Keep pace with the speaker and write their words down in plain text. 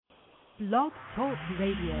Blog Talk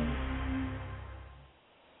Radio.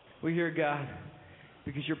 We're here, God,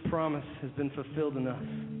 because your promise has been fulfilled in us.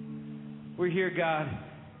 We're here, God,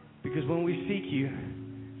 because when we seek you,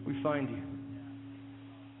 we find you.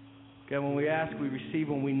 God, when we ask, we receive.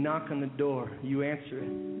 When we knock on the door, you answer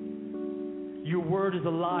it. Your word is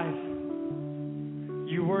alive.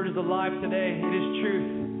 Your word is alive today. It is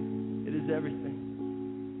truth. It is everything.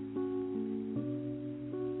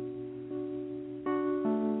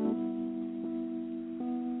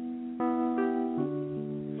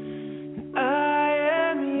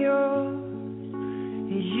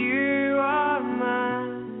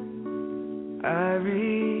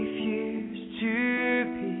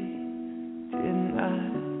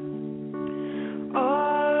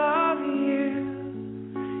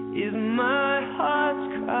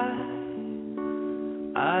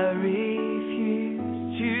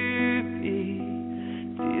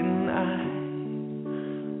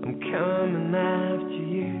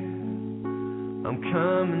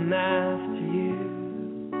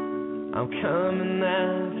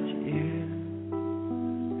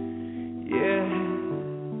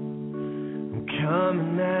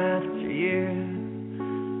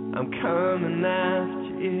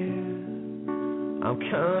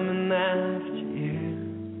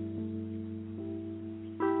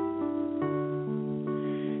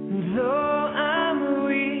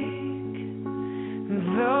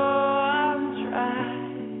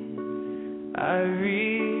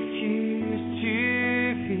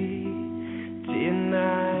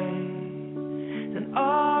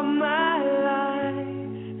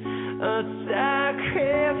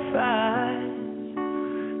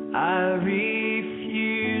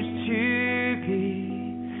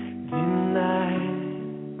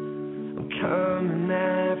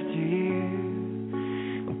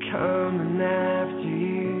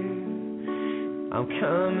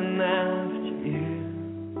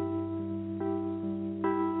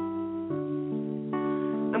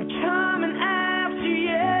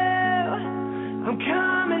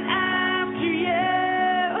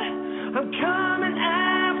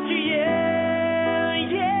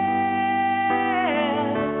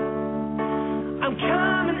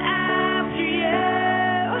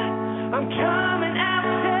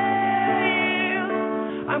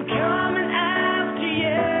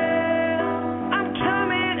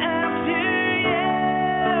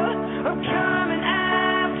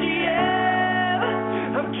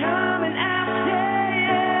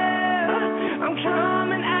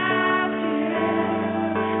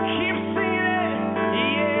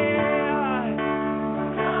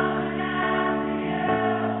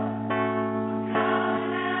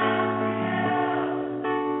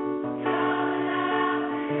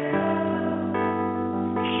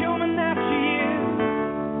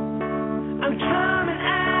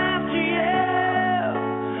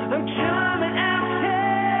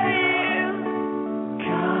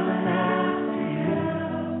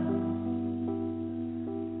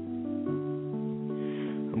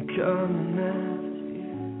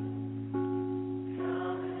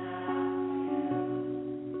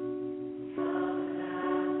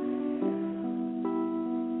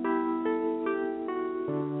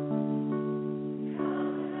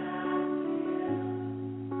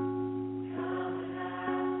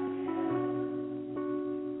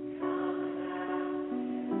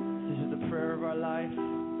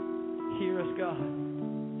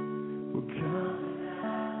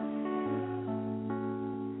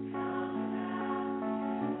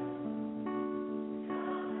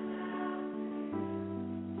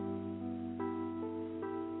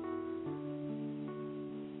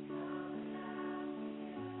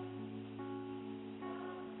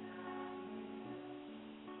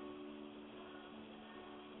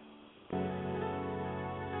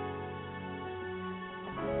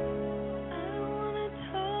 I wanna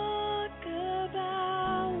talk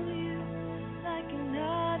about you.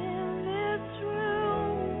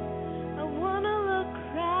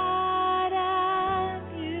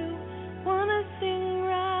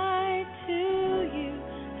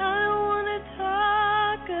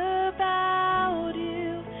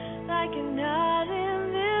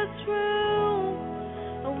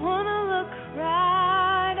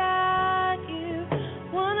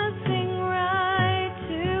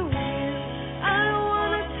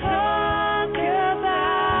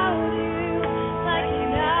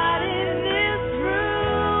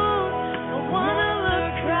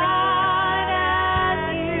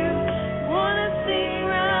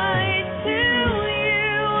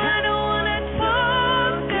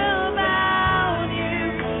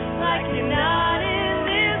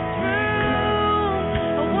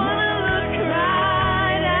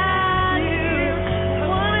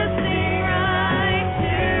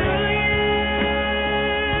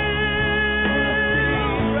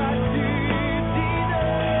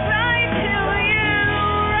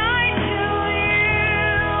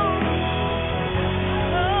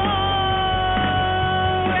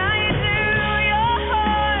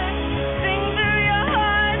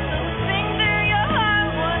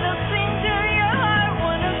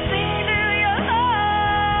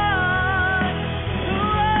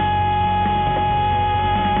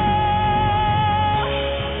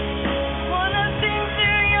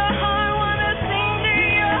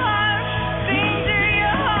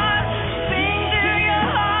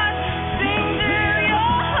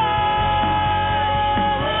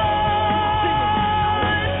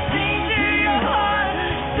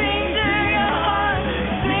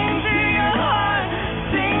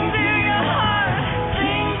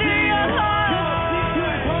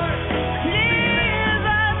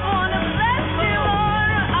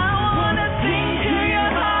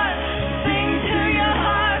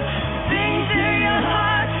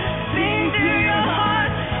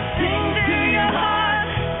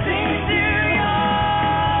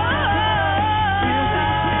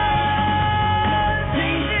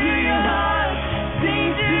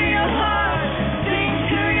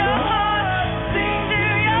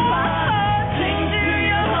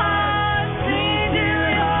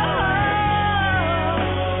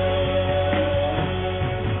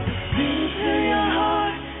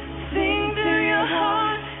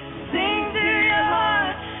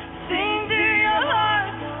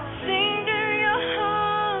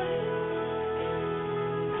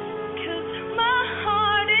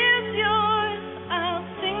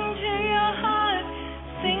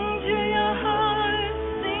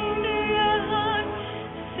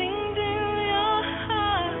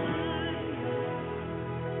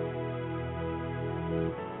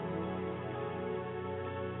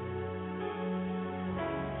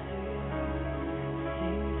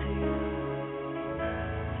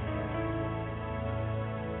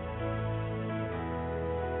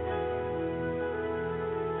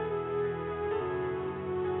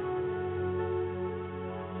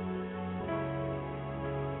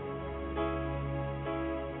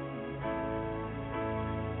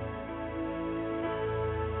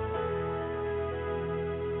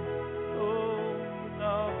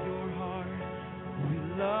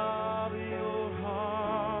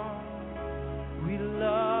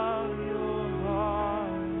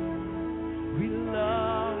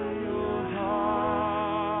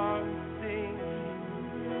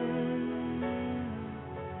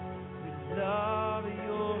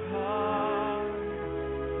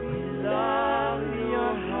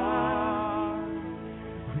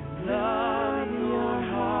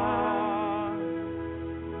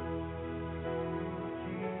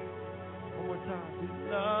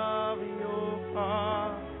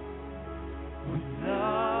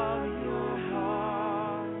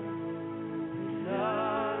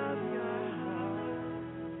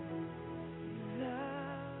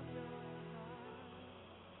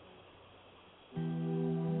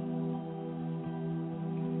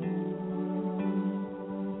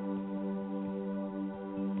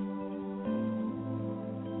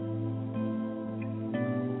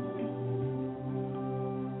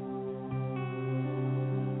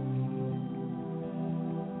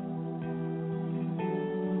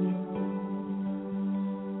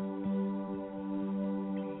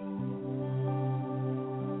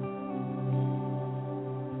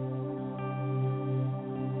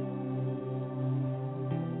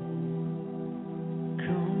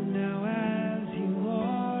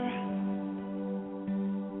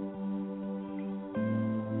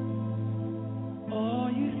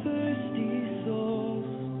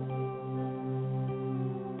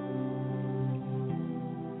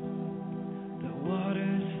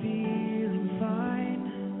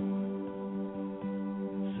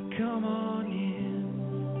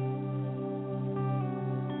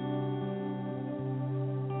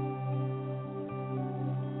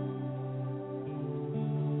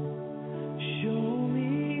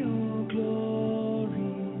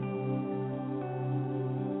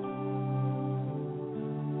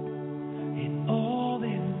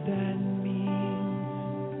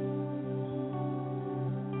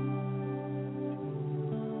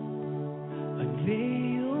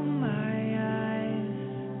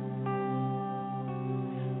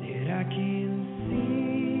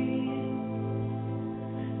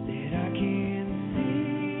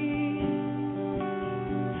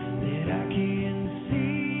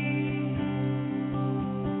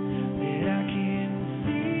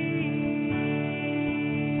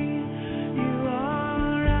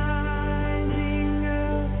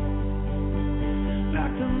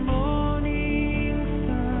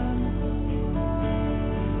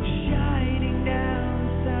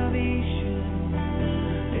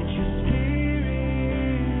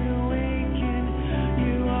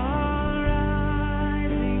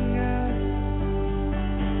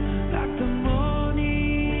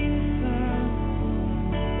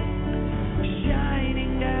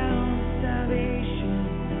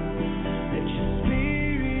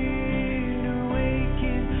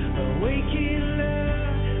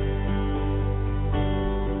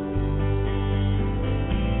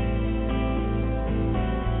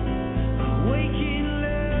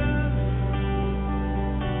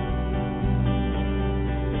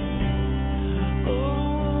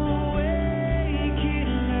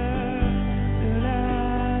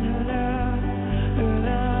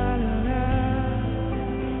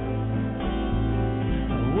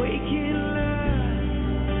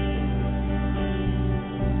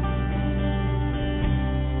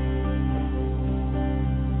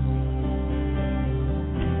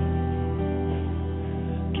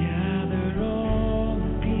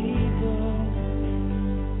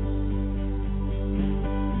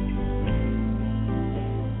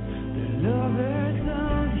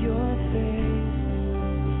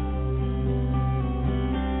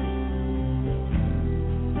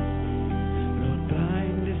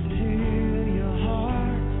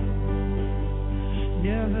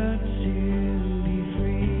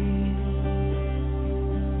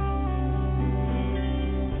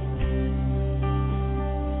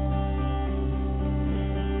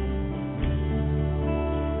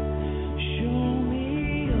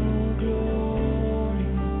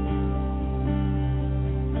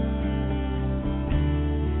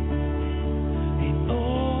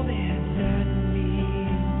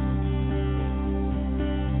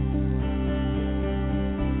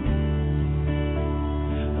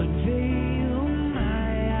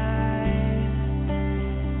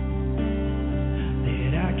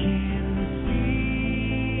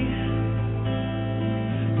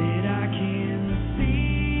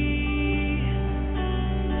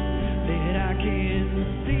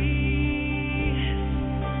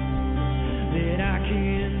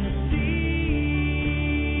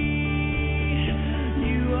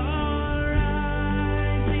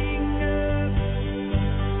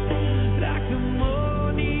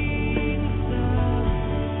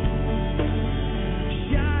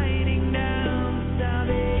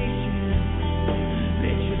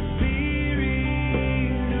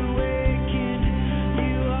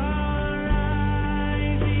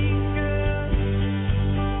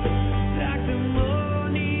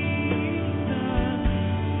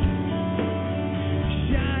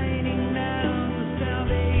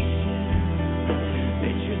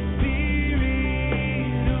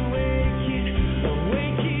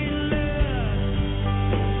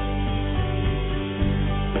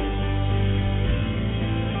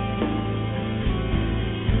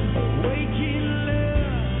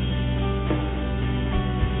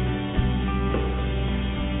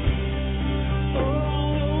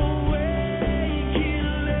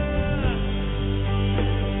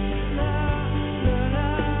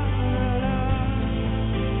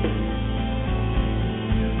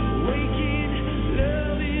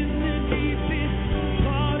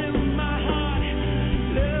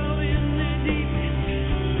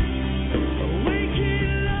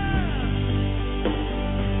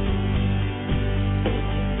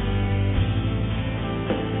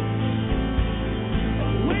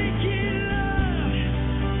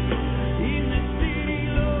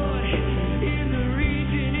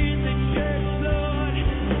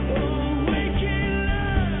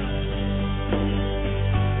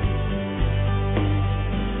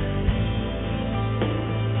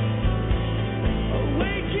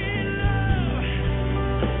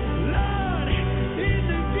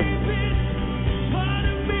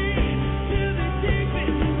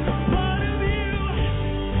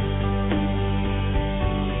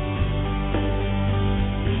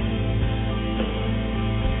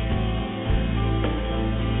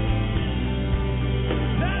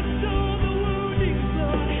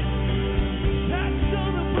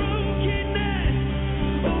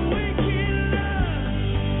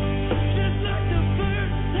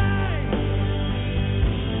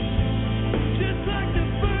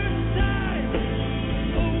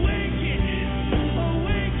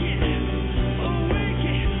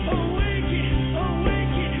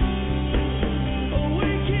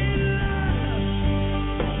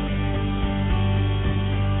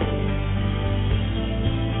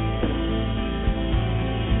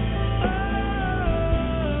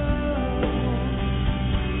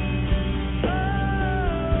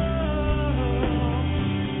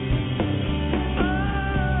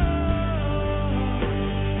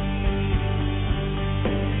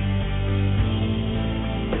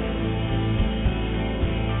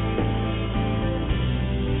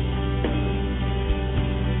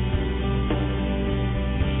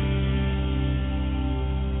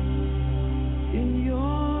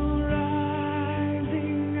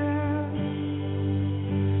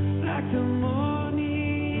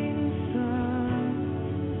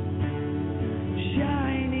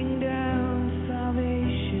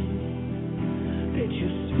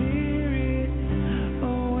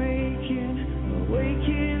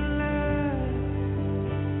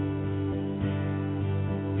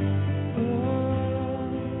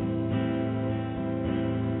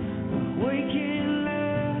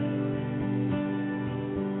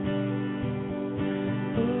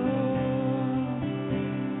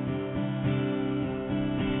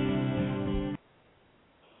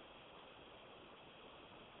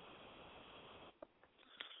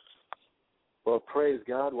 Well, praise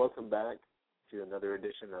God. Welcome back to another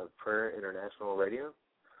edition of Prayer International Radio.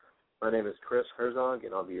 My name is Chris Herzog,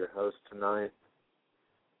 and I'll be your host tonight.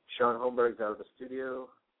 Sean Holmberg's out of the studio,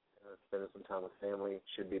 spending some time with family,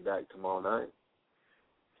 should be back tomorrow night.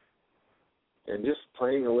 And just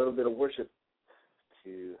playing a little bit of worship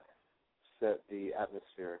to set the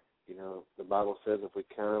atmosphere You know, the Bible says if we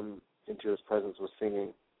come into his presence with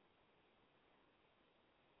singing,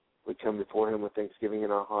 we come before him with thanksgiving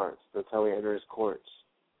in our hearts. That's how we enter his courts.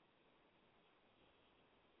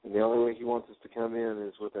 And the only way he wants us to come in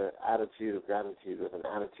is with an attitude of gratitude, with an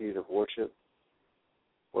attitude of worship,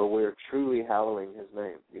 where we're truly hallowing his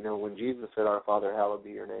name. You know, when Jesus said, "Our Father, hallowed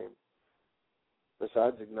be your name,"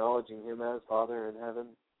 besides acknowledging him as Father in heaven,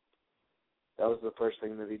 that was the first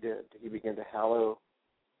thing that he did. He began to hallow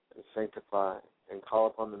and sanctify and call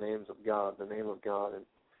upon the names of God, the name of God, and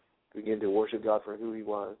begin to worship God for who he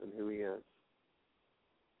was and who he is.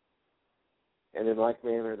 And in like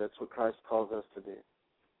manner, that's what Christ calls us to do.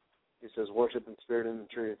 He says, worship in spirit and in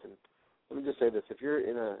truth. And let me just say this. If you're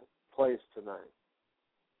in a place tonight,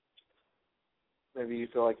 maybe you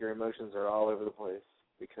feel like your emotions are all over the place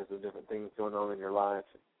because of different things going on in your life,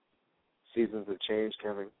 seasons of change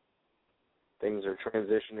coming, things are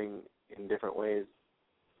transitioning in different ways,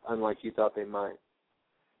 unlike you thought they might.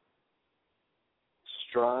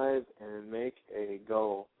 Strive and make a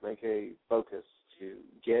goal, make a focus to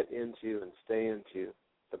get into and stay into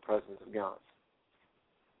the presence of God.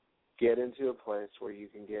 Get into a place where you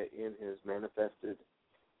can get in his manifested,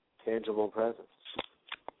 tangible presence.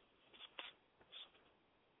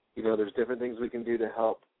 You know, there's different things we can do to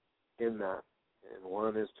help in that. And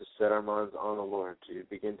one is to set our minds on the Lord, to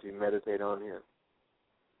begin to meditate on him,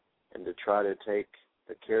 and to try to take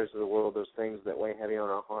the cares of the world, those things that weigh heavy on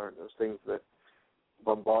our heart, those things that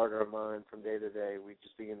bombard our mind from day to day, we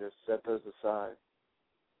just begin to set those aside.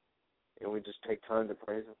 And we just take time to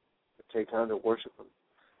praise him, take time to worship him,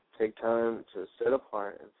 take time to sit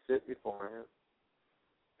apart and sit before him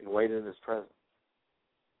and wait in his presence.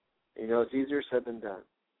 You know, it's easier said than done.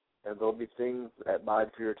 And there'll be things that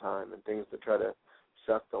bide for your time and things that try to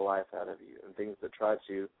suck the life out of you and things that try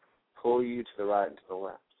to pull you to the right and to the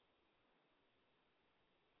left.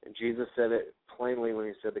 And Jesus said it plainly when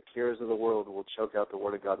he said the cares of the world will choke out the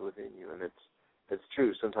word of God within you. And it's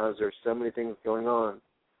true. Sometimes there's so many things going on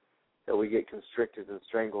that we get constricted and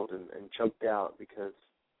strangled and choked out because,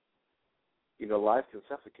 you know, life can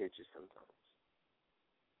suffocate you sometimes.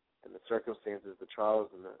 And the circumstances, the trials,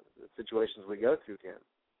 and the situations we go through can.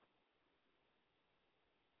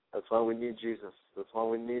 That's why we need Jesus. That's why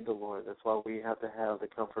we need the Lord. That's why we have to have the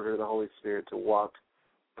Comforter, the Holy Spirit, to walk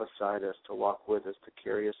beside us, to walk with us, to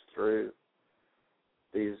carry us through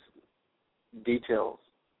these details.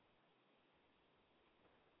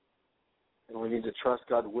 And we need to trust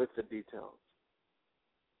God with the details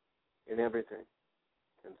in everything.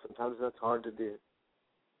 And sometimes that's hard to do.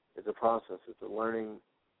 It's a process. It's a learning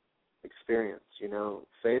experience. You know,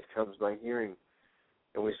 faith comes by hearing.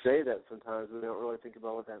 And we say that sometimes we don't really think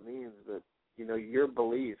about what that means, but, you know, your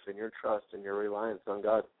belief and your trust and your reliance on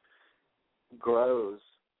God grows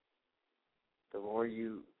the more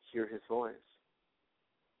you hear his voice,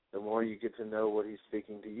 the more you get to know what he's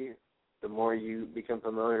speaking to you, the more you become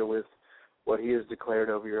familiar with what he has declared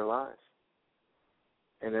over your life.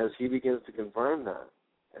 And as he begins to confirm that,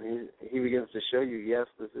 and he begins to show you, yes,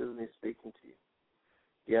 this is me speaking to you.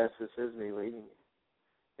 Yes, this is me leading you.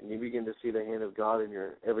 And you begin to see the hand of God in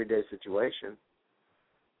your everyday situation,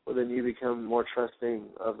 well, then you become more trusting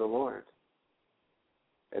of the Lord.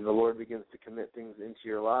 And the Lord begins to commit things into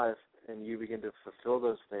your life, and you begin to fulfill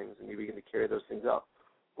those things, and you begin to carry those things out.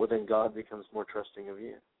 Well, then God becomes more trusting of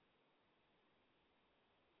you.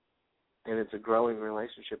 And it's a growing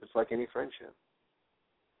relationship. It's like any friendship.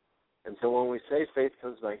 And so when we say faith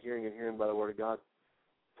comes by hearing and hearing by the Word of God,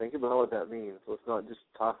 think about what that means. Let's not just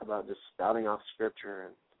talk about just spouting off Scripture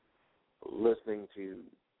and listening to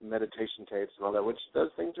meditation tapes and all that, which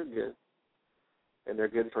those things are good. And they're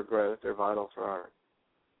good for growth. They're vital for our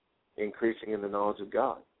increasing in the knowledge of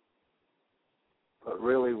God. But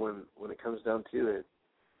really, when it comes down to it,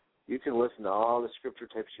 you can listen to all the Scripture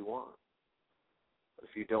tapes you want. But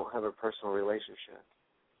if you don't have a personal relationship,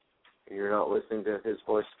 and you're not listening to his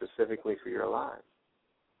voice specifically for your life,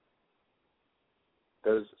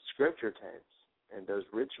 those Scripture tapes and those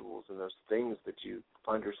rituals and those things that you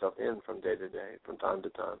find yourself in from day to day, from time to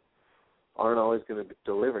time, aren't always going to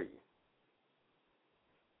deliver you.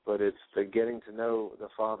 But it's the getting to know the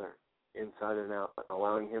Father inside and out,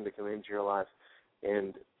 allowing him to come into your life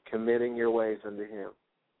and committing your ways unto him,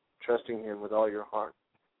 trusting him with all your heart,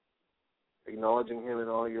 acknowledging him in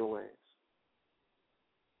all your ways.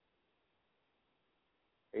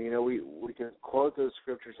 And, you know, we can quote those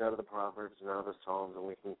scriptures out of the Proverbs and out of the Psalms, and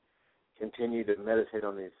we can continue to meditate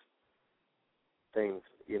on these things,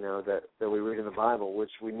 you know, that we read in the Bible,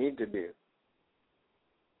 which we need to do.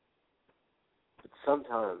 But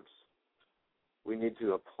sometimes we need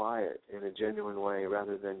to apply it in a genuine way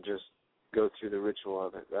rather than just go through the ritual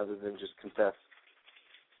of it rather than just confess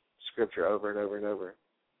Scripture over and over and over.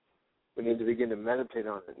 We need to begin to meditate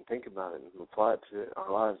on it and think about it and apply it to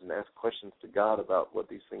our lives and ask questions to God about what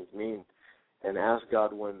these things mean and ask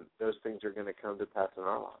God when those things are going to come to pass in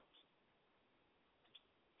our lives.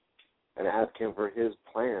 And ask Him for His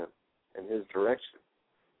plan and His direction,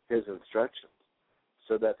 His instructions,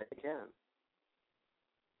 so that they can.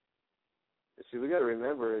 You see, we got to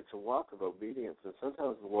remember it's a walk of obedience, and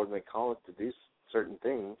sometimes the Lord may call us to do certain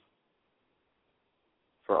things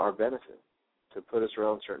for our benefit, to put us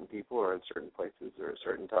around certain people or in certain places or at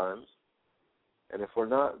certain times. And if we're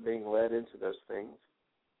not being led into those things,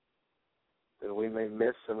 then we may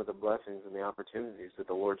miss some of the blessings and the opportunities that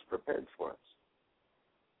the Lord's prepared for us.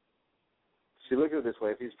 See, look at it this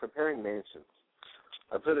way. If He's preparing mansions,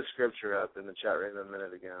 I put a scripture up in the chat room a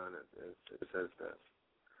minute ago, and it says this.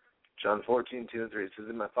 John 14:2-3, it says,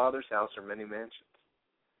 "In my Father's house are many mansions.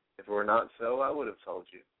 If it were not so, I would have told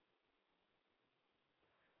you.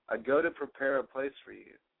 I go to prepare a place for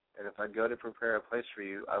you, and if I go to prepare a place for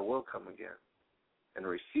you, I will come again and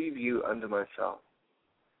receive you unto myself,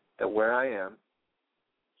 that where I am,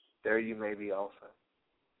 there you may be also."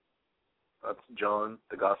 That's John,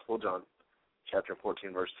 the Gospel of John, chapter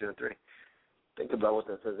 14, verse 2 and 3. Think about what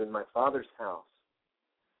that says. In my Father's house,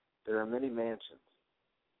 there are many mansions,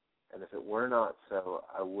 and if it were not so,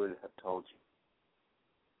 I would have told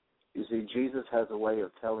you. You see, Jesus has a way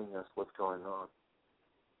of telling us what's going on.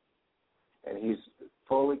 And He's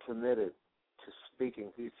fully committed to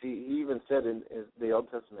speaking. You see, He even said in the Old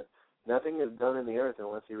Testament, nothing is done in the earth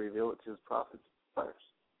unless He reveals it to His prophets first.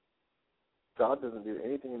 God doesn't do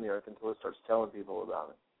anything in the earth until He starts telling people about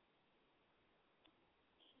it.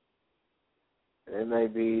 And it may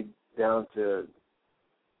be down to,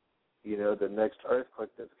 the next earthquake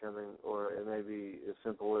that's coming, or it may be as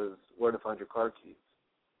simple as where to find your car keys.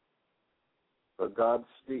 But God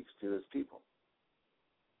speaks to His people.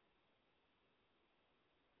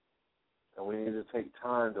 And we need to take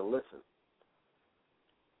time to listen.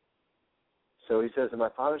 So He says, in my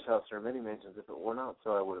Father's house there are many mansions. If it were not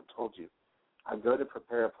so, I would have told you. I go to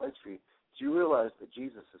prepare a place for you. Do you realize that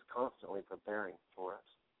Jesus is constantly preparing for us?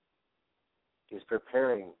 He's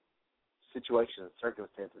preparing situations,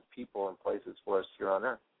 circumstances, people, and places for us here on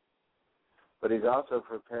earth. But He's also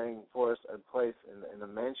preparing for us a place in a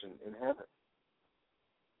mansion in heaven.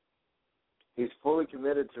 He's fully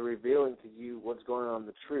committed to revealing to you what's going on,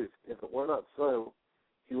 the truth. If it were not so,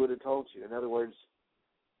 He would have told you. In other words,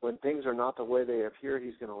 when things are not the way they appear,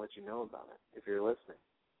 He's going to let you know about it if you're listening.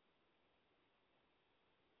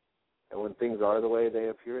 And when things are the way they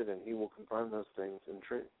appear, then He will confirm those things in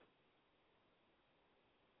truth.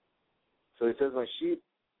 So He says, my sheep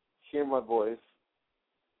hear my voice.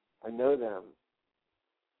 I know them.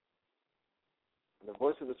 And the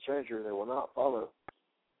voice of the stranger they will not follow.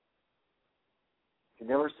 He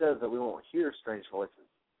never says that we won't hear strange voices.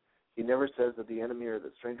 He never says that the enemy or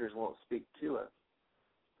that strangers won't speak to us.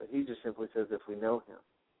 But He just simply says if we know Him,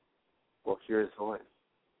 we'll hear His voice.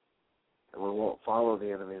 And we won't follow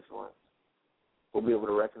the enemy's voice. We'll be able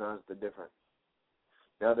to recognize the difference.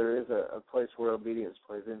 Now there is a place where obedience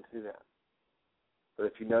plays into that. But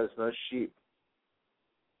if you notice, most sheep,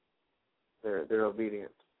 they're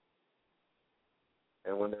obedient.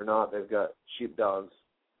 And when they're not, they've got sheepdogs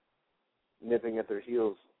nipping at their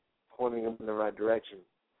heels, pointing them in the right direction.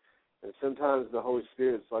 And sometimes the Holy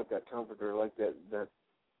Spirit's like that comforter, like that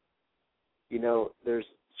there's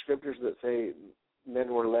scriptures that say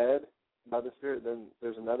men were led by the Spirit. Then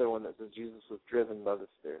there's another one that says Jesus was driven by the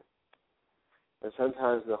Spirit. And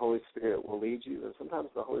sometimes the Holy Spirit will lead you, and sometimes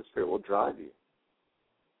the Holy Spirit will drive you.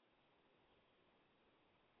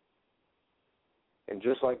 And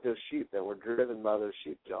just like those sheep that were driven by those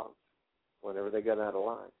sheepdogs whenever they got out of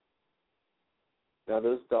line. Now,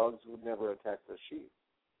 those dogs would never attack those sheep.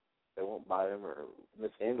 They won't bite them or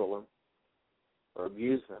mishandle them or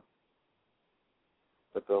abuse them.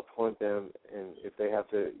 But they'll point them, and if they have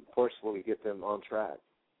to forcefully get them on track,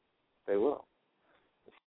 they will.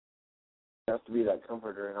 He has to be that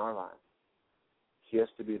comforter in our lives. He has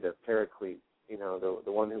to be the paraclete, the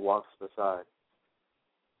one who walks beside.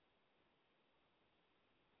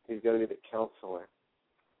 He's got to be the counselor,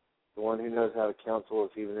 the one who knows how to counsel us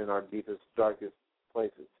even in our deepest, darkest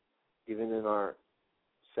places, even in our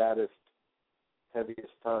saddest,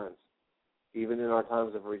 heaviest times, even in our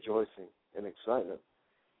times of rejoicing and excitement.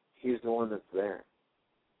 He's the one that's there.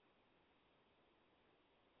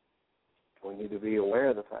 We need to be aware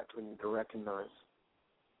of the fact. We need to recognize.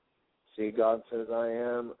 See, God says, I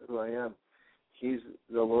am who I am. He's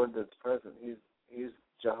the Lord that's present. He's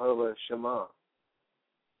Jehovah Shammah,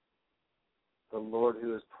 the Lord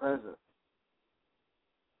who is present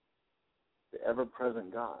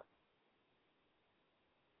ever-present God.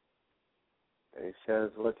 And he says,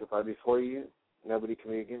 look, if I be for you, nobody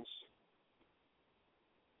can be against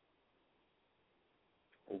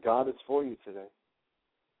you. And God is for you today.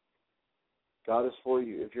 God is for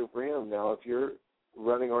you. If you're for him now, if you're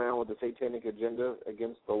running around with a satanic agenda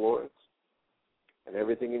against the Lord, and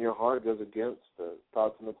everything in your heart goes against the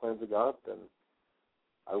thoughts and the plans of God, then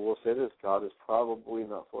I will say this, God is probably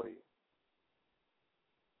not for you.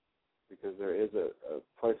 Because there is a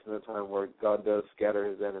place in a time where God does scatter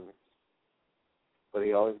his enemies. But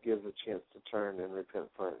he always gives a chance to turn and repent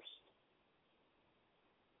first.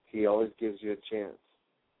 He always gives you a chance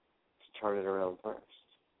to turn it around first.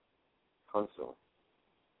 Constantly.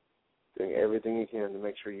 Doing everything you can to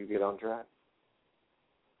make sure you get on track.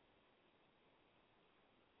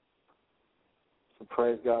 So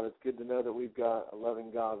praise God. It's good to know that we've got a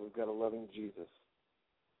loving God. We've got a loving Jesus.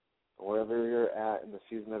 Wherever you're at in the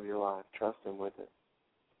season of your life, trust him with it.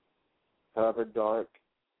 However dark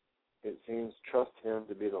it seems, trust him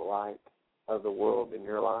to be the light of the world in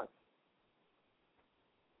your life.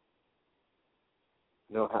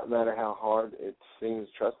 No matter how hard it seems,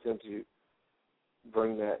 trust him to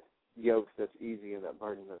bring that yoke that's easy and that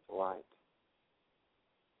burden that's light.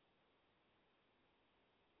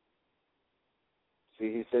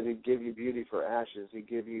 See, he said he'd give you beauty for ashes. He'd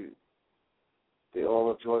give you the oil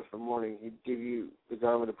of joy for mourning. He'd give you the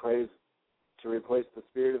garment of praise to replace the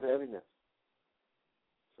spirit of heaviness.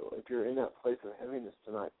 So if you're in that place of heaviness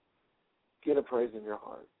tonight, get a praise in your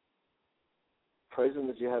heart. Praise him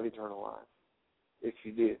that you have eternal life, if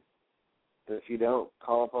you do. And if you don't,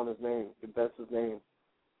 call upon his name, confess his name,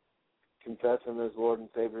 confess him as Lord and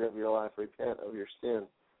Savior of your life, repent of your sin,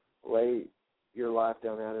 lay your life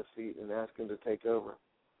down at his feet and ask him to take over.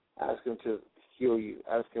 Ask him to heal you.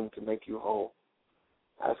 Ask him to make you whole.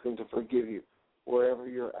 Ask him to forgive you wherever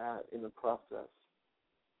you're at in the process.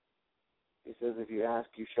 He says, if you ask,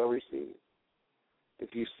 you shall receive.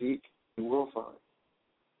 If you seek, you will find.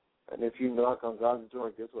 And if you knock on God's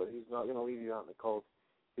door, guess what? He's not going to leave you out in the cold.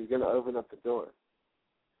 He's going to open up the door.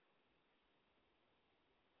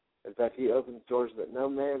 In fact, he opens doors that no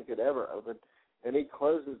man could ever open, and he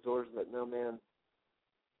closes doors that no man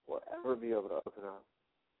will ever be able to open up.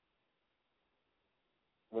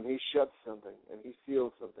 When he shuts something and he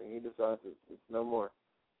seals something, he decides it's no more.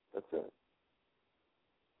 That's it.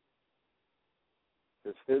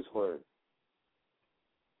 Because his word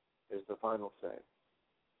is the final say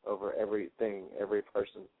over everything, every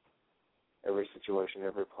person, every situation,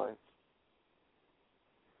 every place.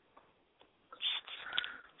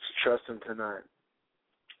 So trust him tonight.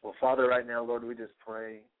 Well, Father, right now, Lord, we just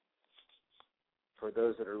pray for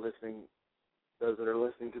those that are listening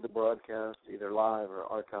to the broadcast, either live or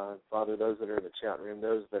archived. Father, those that are in the chat room,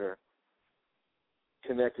 those that are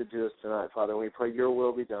connected to us tonight, Father, we pray your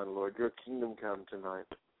will be done, Lord. Your kingdom come tonight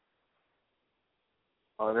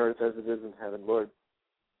on earth as it is in heaven, Lord.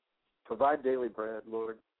 Provide daily bread,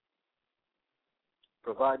 Lord.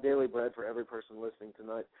 Provide daily bread for every person listening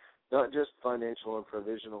tonight, not just financial and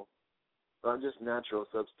provisional, not just natural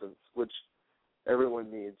substance, which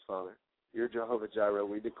everyone needs, Father. You're Jehovah Jireh.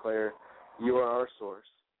 We declare you are our source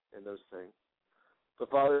in those things. But,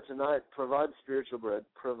 Father, tonight, provide spiritual bread,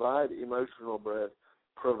 provide emotional bread,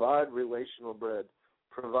 provide relational bread,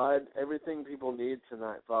 provide everything people need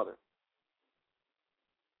tonight, Father.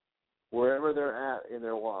 Wherever they're at in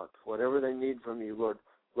their walk, whatever they need from you, Lord,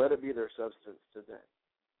 let it be their substance today.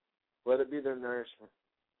 Let it be their nourishment.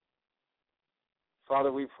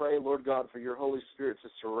 Father, we pray, Lord God, for your Holy Spirit to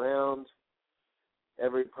surround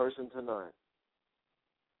every person tonight,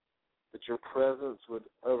 that your presence would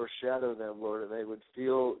overshadow them, Lord, and they would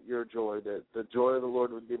feel your joy, that the joy of the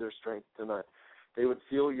Lord would be their strength tonight. They would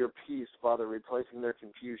feel your peace, Father, replacing their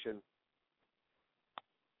confusion,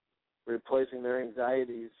 replacing their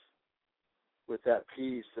anxieties with that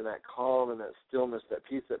peace and that calm and that stillness, that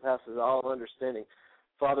peace that passes all understanding.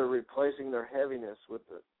 Father, replacing their heaviness with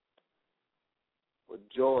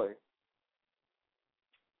joy,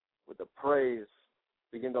 with the praise,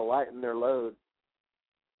 begin to lighten their load,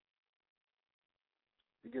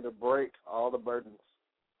 begin to break all the burdens.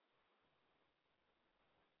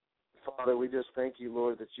 Father, we just thank you,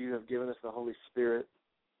 Lord, that you have given us the Holy Spirit.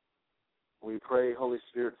 We pray, Holy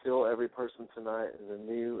Spirit, fill every person tonight in a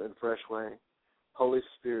new and fresh way. Holy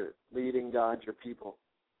Spirit, lead and guide your people.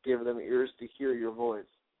 Give them ears to hear your voice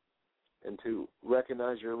and to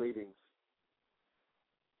recognize your leadings.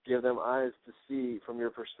 Give them eyes to see from your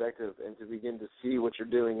perspective and to begin to see what you're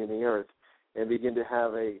doing in the earth and begin to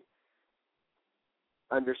have a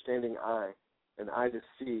understanding eye, an eye to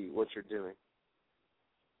see what you're doing.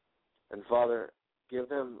 And Father, give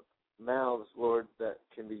them mouths, Lord, that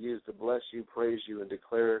can be used to bless you, praise you, and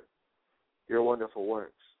declare your wonderful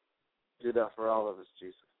works. Do that for all of us,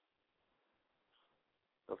 Jesus.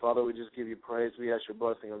 So, Father, we just give you praise. We ask your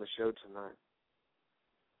blessing on the show tonight.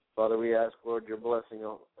 Father, we ask, Lord, your blessing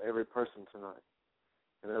on every person tonight.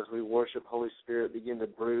 And as we worship, Holy Spirit, begin to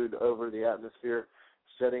brood over the atmosphere,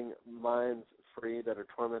 setting minds free that are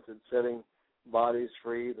tormented, setting bodies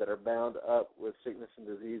free that are bound up with sickness and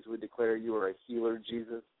disease. We declare you are a healer,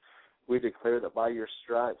 Jesus. We declare that by your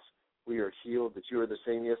stripes we are healed, that you are the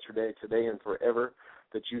same yesterday, today, and forever,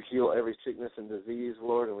 that you heal every sickness and disease,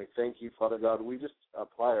 Lord. And we thank you, Father God. We just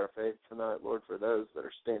apply our faith tonight, Lord, for those that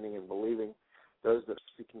are standing and believing, those that are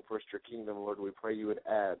seeking first your kingdom, Lord. We pray you would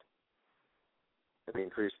add and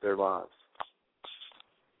increase their lives.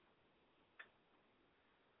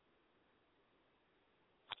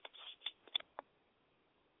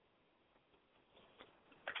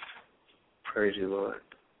 Praise you, Lord.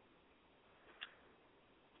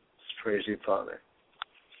 Praise you, Father.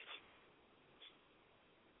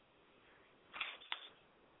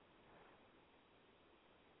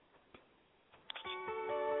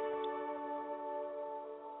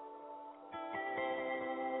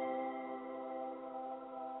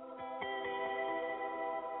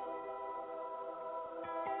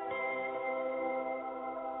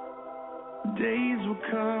 Days will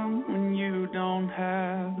come when you don't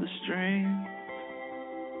have the strength,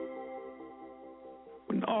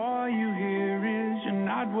 when all you hear is you're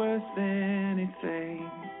not worth anything,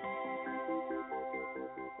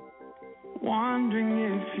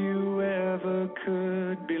 wondering if you ever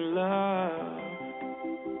could be loved.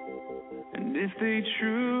 And if they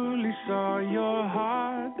truly saw your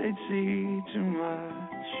heart, they'd see too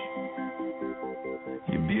much.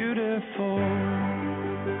 You're beautiful.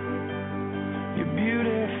 You're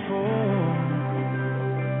beautiful.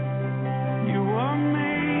 You are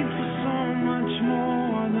made for so much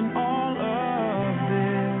more than all of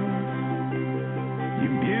this.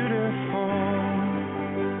 You're beautiful.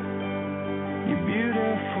 You're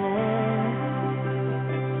beautiful.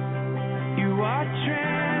 You are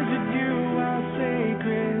treasured. You are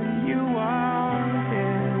sacred. You are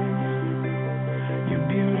His. You're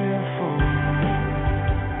beautiful.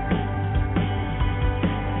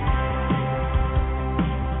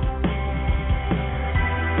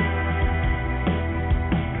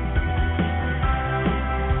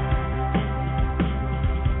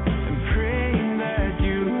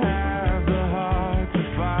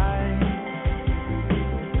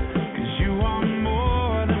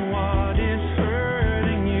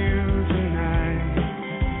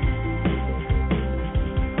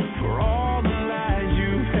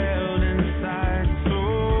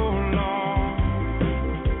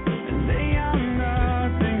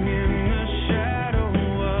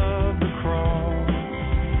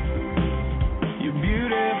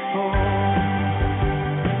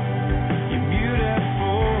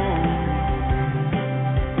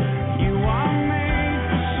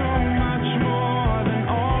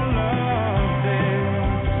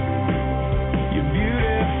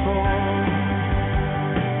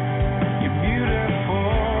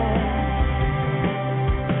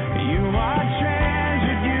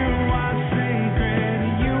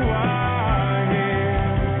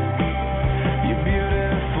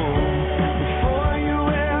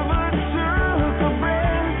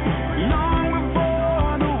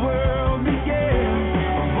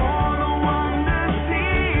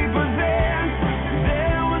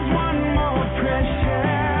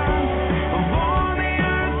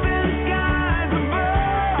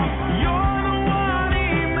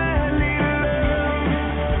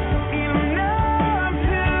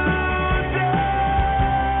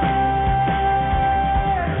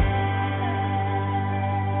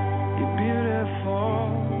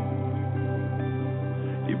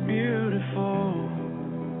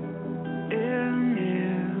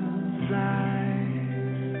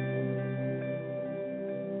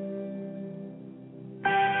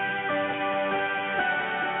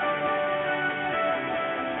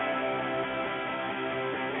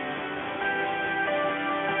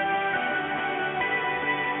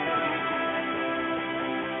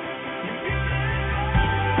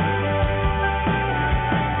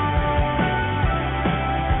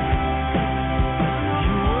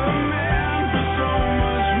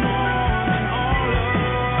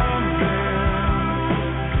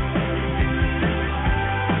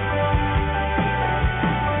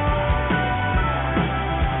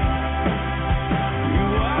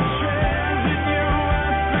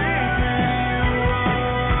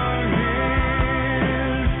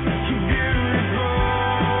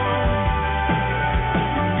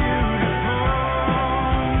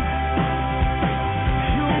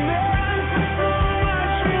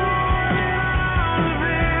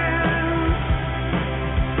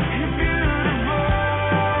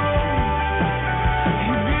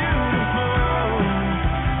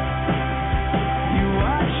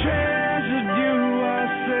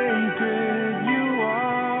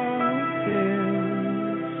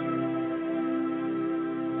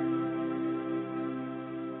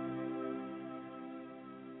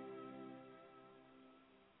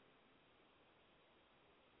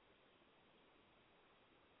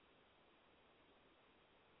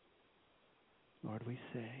 Lord, we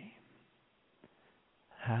say,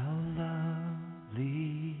 how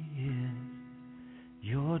lovely is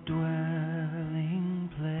your dwelling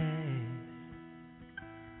place,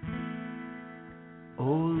 O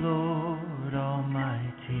Lord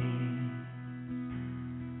Almighty.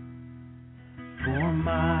 For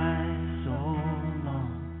my soul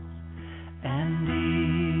longs and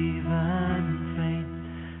even faints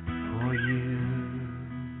for you,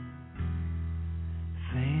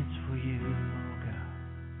 faints for you, O God.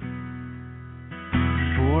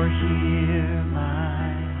 For here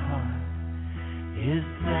my heart is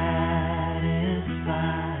satisfied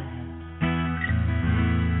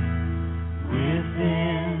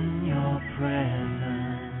within your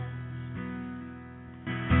presence,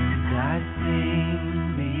 and I sing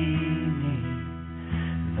beneath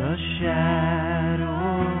the shadow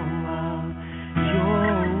of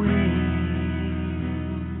your wings.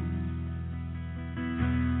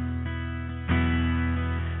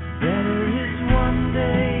 Better is one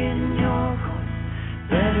day in your court,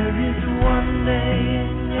 better is one day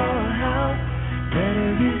in your house, better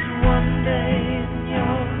is one day in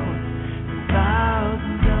your court than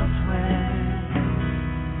thousands elsewhere.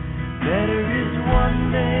 Better is one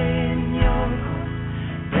day in your court,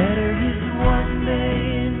 better is one day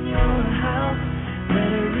in your house,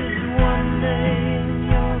 better is one day in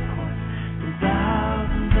your court than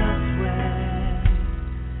thousands elsewhere,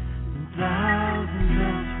 than thousands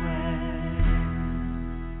elsewhere.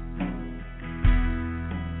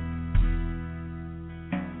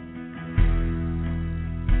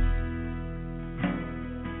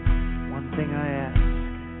 One thing I ask,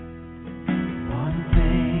 one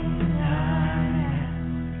thing I ask,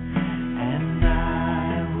 and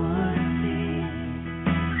I would seek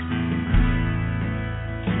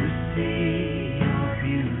to see your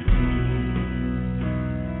beauty,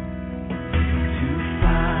 to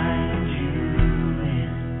find you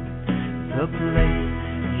in the place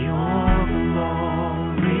your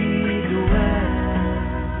glory dwells.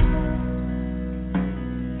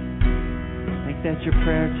 Make that your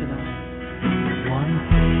prayer tonight. One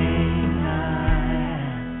thing I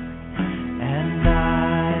ask, and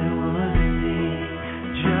I would seek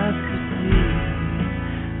just to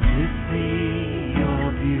see your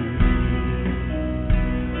beauty,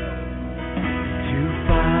 to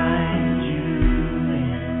find you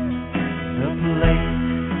in the place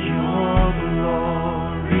your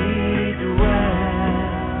glory dwells.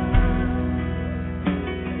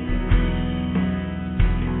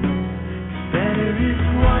 Better is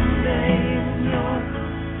one day in your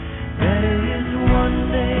court,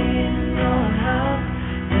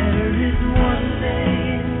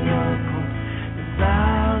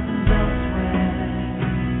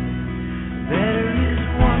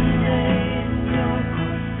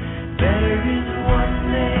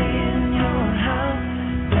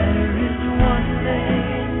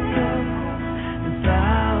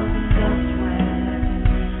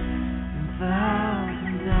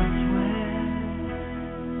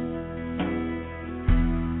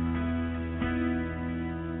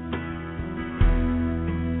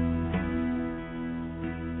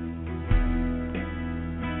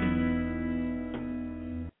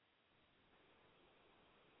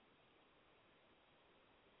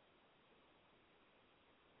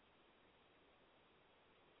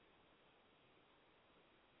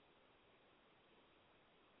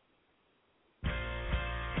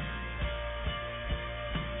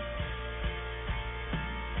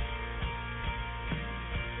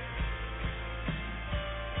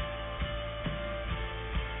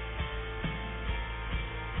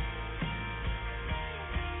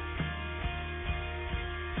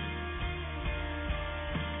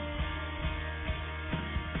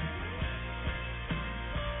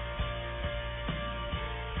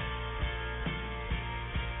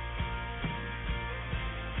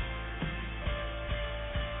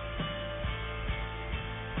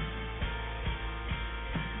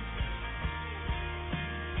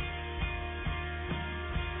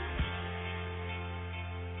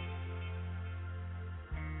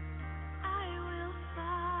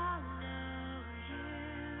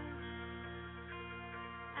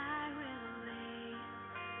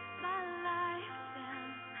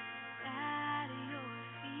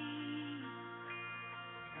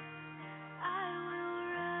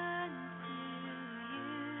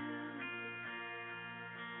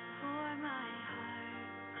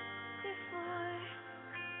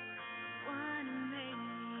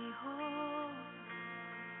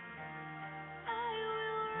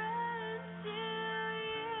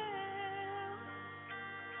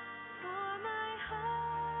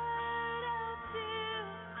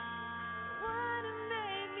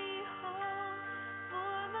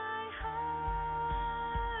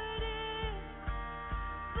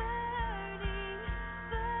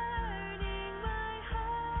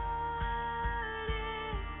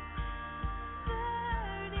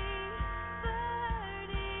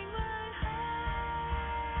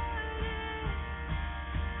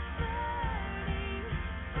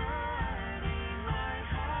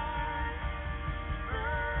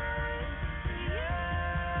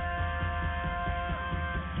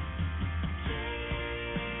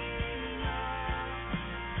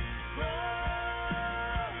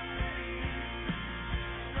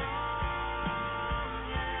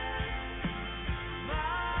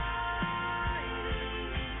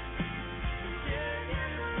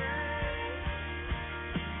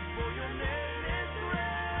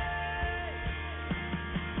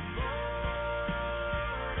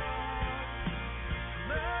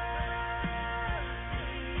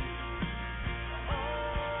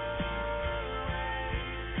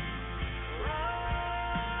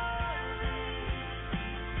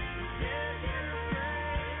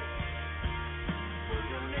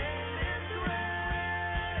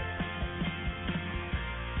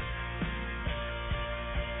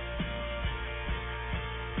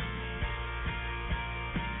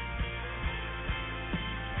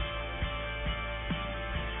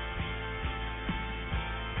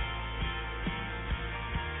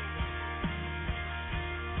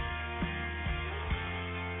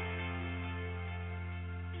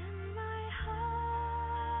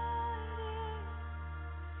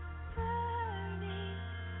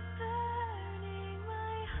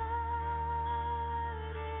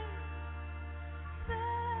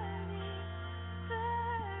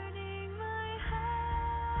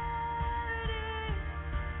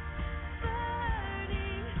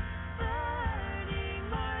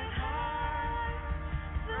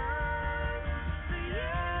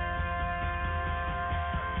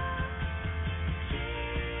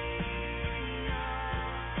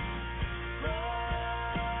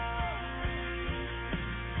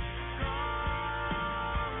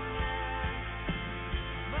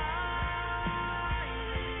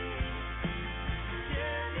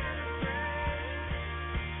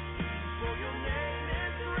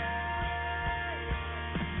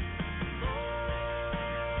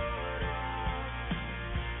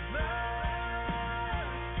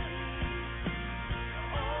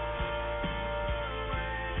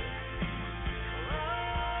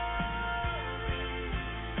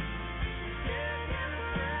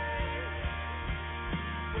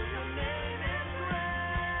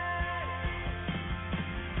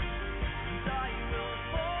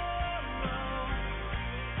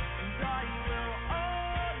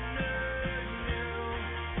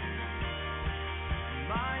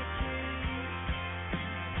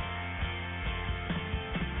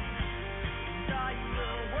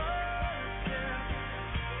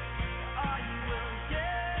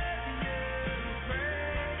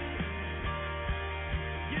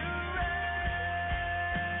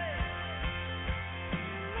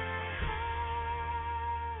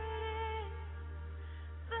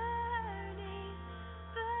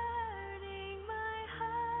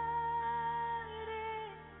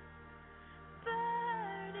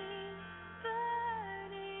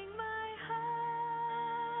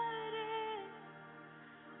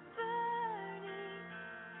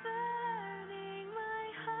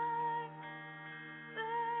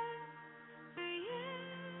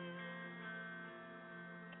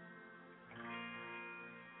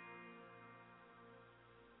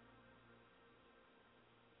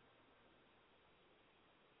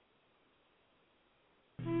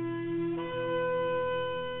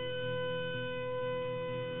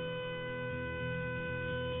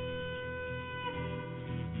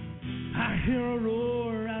 hear a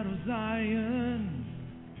roar out of Zion.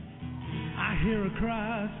 I hear a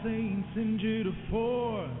cry saying, send you to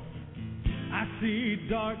pour. I see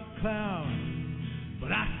dark clouds,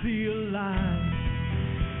 but I see a light.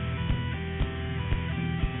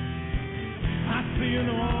 I see an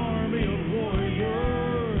army of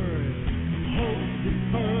warriors, hope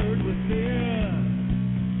deferred within.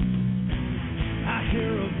 I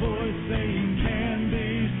hear a voice saying, can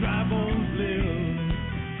these dry bones live?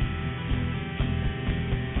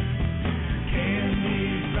 Can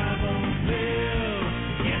these dry bones live?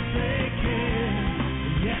 Yes they can,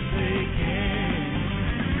 yes they can.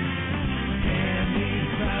 Can these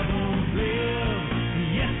dry bones live?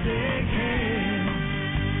 Yes they can.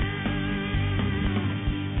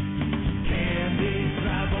 Can these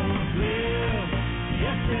dry bones live?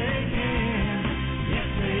 Yes they can, yes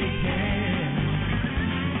they can.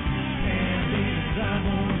 Can these dry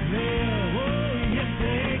bones live? Oh yes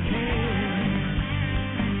they can.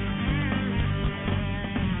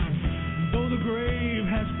 Though the grave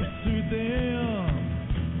has pursued them,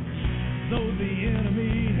 though the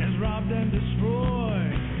enemy has robbed and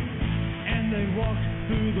destroyed, and they walked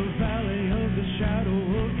through the valley of the shadow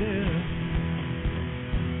of death,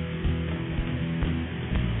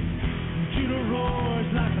 Judah roars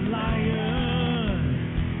like a lion.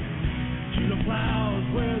 Judah plows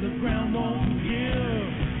where the ground won't give,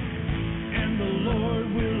 and the Lord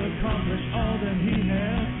will accomplish all that He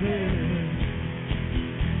has said.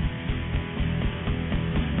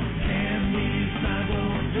 Can these dry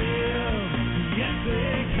bones live? Yes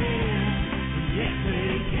they can, yes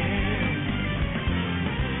they can.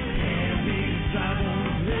 Can these dry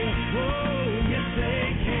bones live? Oh, yes they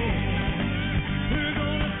can. We're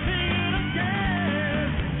gonna sing it again.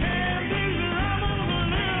 Can these dry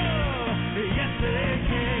bones live? Yes they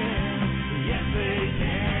can, yes they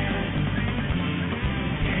can.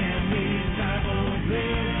 Can these dry bones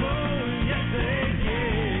live? Oh, yes they can.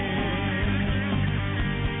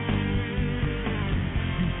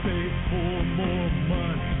 You say 4 more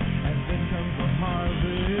months, and then comes the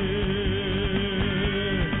harvest.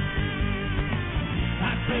 I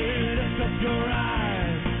say, lift up your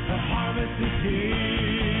eyes, the harvest is here.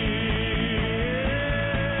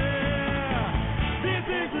 This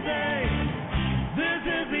is the day, this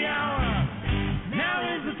is the hour, now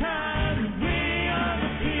is the time, we are the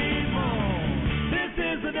people. This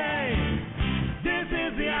is the day, this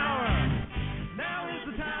is the hour, now is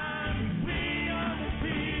the time, we are the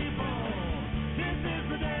people. This is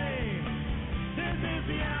the day, this is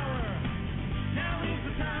the hour, now is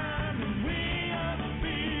the time, we are the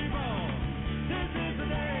people. This is the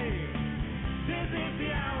day, this is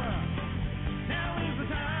the hour, now is the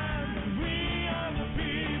time, we are the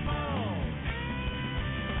people.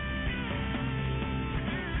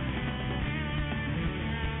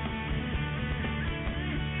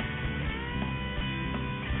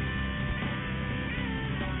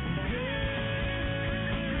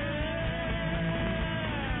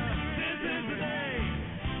 This is the day,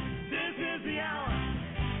 this is the hour,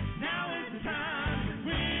 now is the time,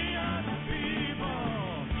 we are the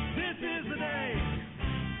people. This is the day,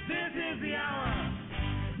 this is the hour,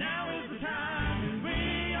 now is the time,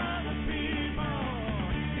 we are the people.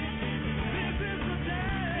 This is the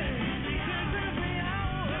day, this is the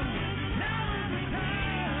hour, now is the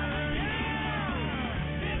time,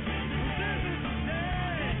 yeah. This is the day, this is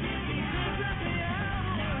the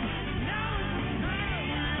hour, now is the time, we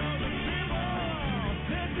are the people.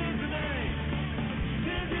 This is the day,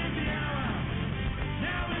 this is the hour,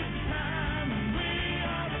 now is the time, we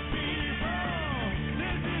are the people.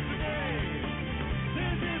 This is the day,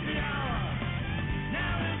 this is the hour,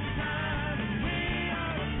 now is the time, we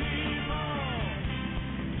are the people.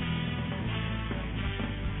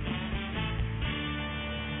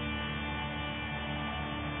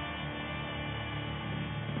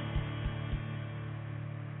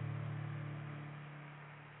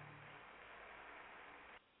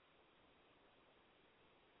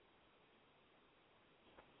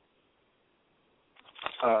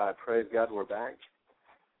 Praise God, we're back.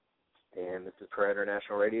 And this is Prayer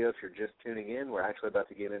International Radio. If you're just tuning in, we're actually about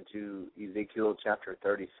to get into Ezekiel chapter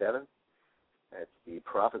 37. That's the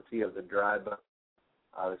prophecy of the dry bones.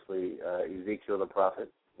 Obviously, Ezekiel the prophet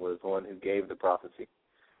was the one who gave the prophecy.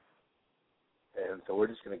 And so we're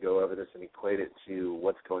just going to go over this and equate it to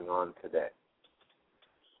what's going on today.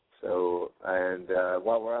 So, and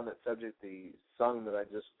while we're on that subject, the song that I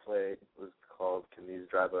just played was called Can These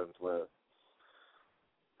Dry Bones Live?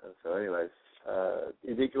 And so anyways,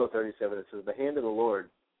 Ezekiel 37, it says, the hand of the Lord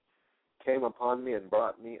came upon me and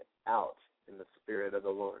brought me out in the spirit of the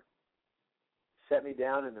Lord. Set me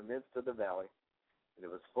down in the midst of the valley, and it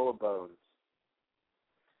was full of bones.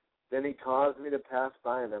 Then he caused me to pass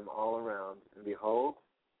by them all around, and behold,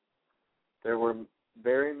 there were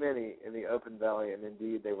very many in the open valley, and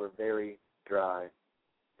indeed they were very dry.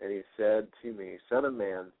 And he said to me, Son of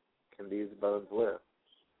man, can these bones live?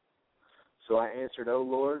 So I answered, O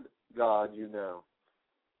Lord God, you know.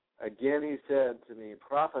 Again he said to me,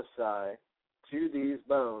 Prophesy to these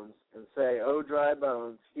bones, and say, O dry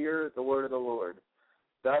bones, hear the word of the Lord.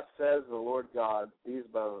 Thus says the Lord God, these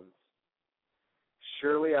bones.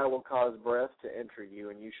 Surely I will cause breath to enter you,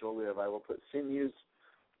 and you shall live. I will put sinews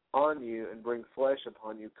on you and bring flesh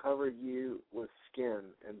upon you, cover you with skin,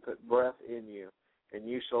 and put breath in you, and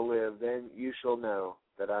you shall live. Then you shall know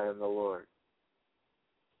that I am the Lord.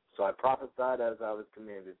 So I prophesied as I was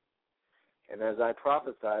commanded. And as I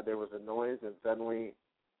prophesied, there was a noise, and suddenly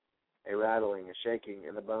a rattling, a shaking,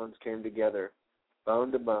 and the bones came together,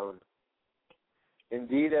 bone to bone.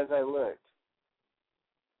 Indeed, as I looked,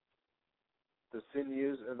 the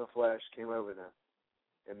sinews and the flesh came over them,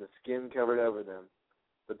 and the skin covered over them,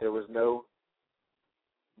 but there was no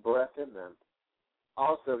breath in them.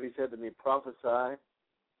 Also, he said to me, Prophesy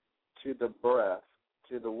to the breath,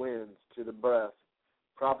 to the winds, to the breath.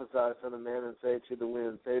 Prophesy, Son of man, and say to the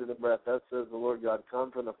wind, say to the breath, Thus says the Lord God,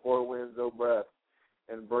 Come from the four winds, O breath,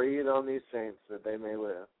 and breathe on these saints that they may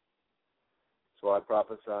live. So I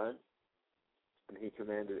prophesied, and he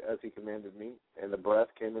commanded me, and the breath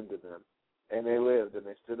came into them. And they lived, and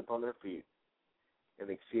they stood upon their feet, an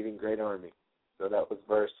exceeding great army. So that was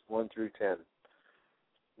verse 1 through 10.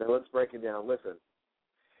 Now let's break it down. Listen.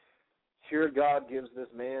 Here God gives this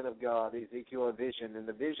man of God, Ezekiel, a vision. And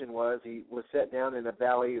the vision was he was set down in a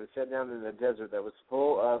valley. He was set down in a desert that was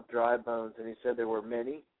full of dry bones. And he said there were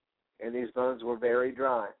many, and these bones were very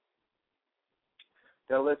dry.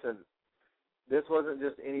 Now listen, this wasn't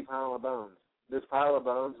just any pile of bones. This pile of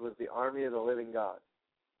bones was the army of the living God.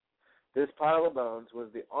 This pile of bones was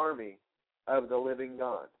the army of the living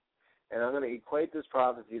God. And I'm going to equate this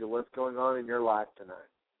prophecy to what's going on in your life tonight.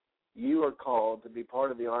 You are called to be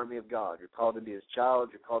part of the army of God. You're called to be his child.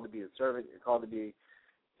 You're called to be his servant. You're called to be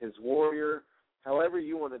his warrior. However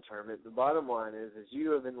you want to term it, the bottom line is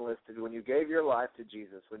you have enlisted. When you gave your life to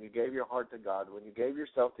Jesus, when you gave your heart to God, when you gave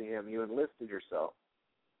yourself to him, you enlisted yourself.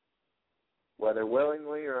 Whether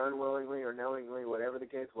willingly or unwillingly or knowingly, whatever the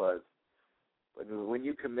case was, when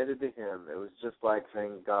you committed to him, it was just like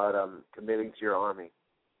saying, God, I'm committing to your army.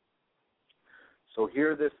 So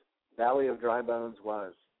here this valley of dry bones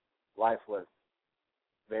was, lifeless,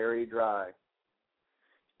 very dry.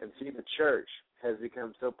 And see, the church has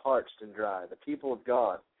become so parched and dry. The people of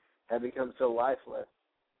God have become so lifeless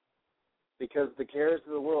because the cares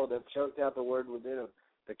of the world have choked out the word within them.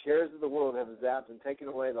 The cares of the world have zapped and taken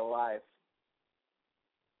away the life.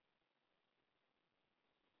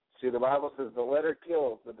 See, the Bible says the letter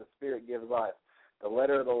kills, but the Spirit gives life. The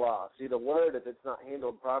letter of the law. See, the word, if it's not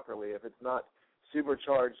handled properly, if it's not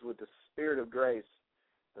supercharged with the Spirit of grace,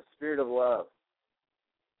 the Spirit of love,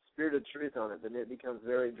 Spirit of truth on it, then it becomes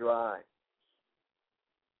very dry.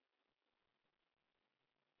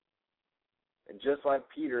 And just like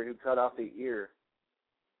Peter, who cut off the ear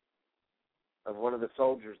of one of the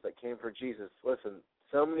soldiers that came for Jesus, listen,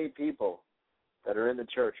 so many people that are in the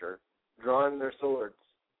church are drawing their swords,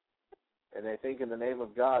 and they think in the name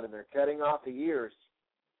of God, and they're cutting off the ears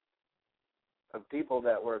of people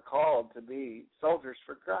that were called to be soldiers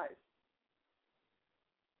for Christ.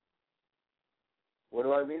 What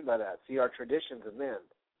do I mean by that? See, our traditions of men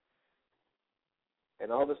and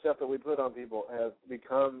all the stuff that we put on people have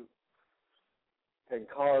become and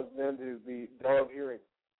caused them to be dull of hearing.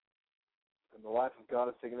 And the life of God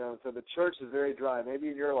is taken out. And so the church is very dry. Maybe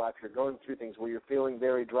in your life you're going through things where you're feeling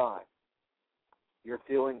very dry. You're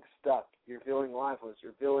feeling stuck. You're feeling lifeless.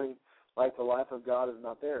 You're feeling like the life of God is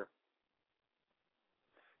not there.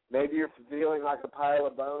 Maybe you're feeling like a pile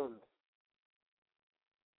of bones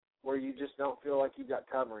where you just don't feel like you've got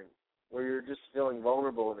covering, where you're just feeling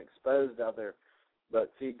vulnerable and exposed out there.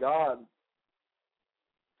 But see, God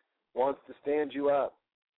wants to stand you up.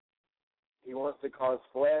 He wants to cause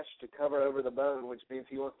flesh to cover over the bone, which means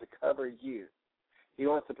he wants to cover you. He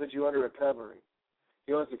wants to put you under a covering.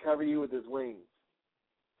 He wants to cover you with his wings.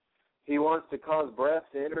 He wants to cause breath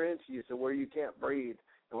to enter into you so where you can't breathe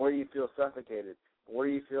and where you feel suffocated, where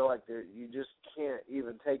you feel like you just can't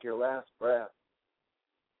even take your last breath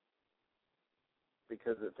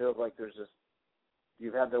because it feels like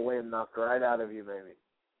you've had the wind knocked right out of you maybe.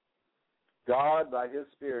 God, by his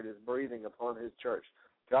Spirit, is breathing upon his church.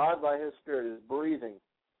 God, by his Spirit, is breathing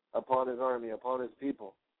upon his army, upon his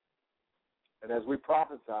people. And as we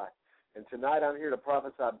prophesy, and tonight I'm here to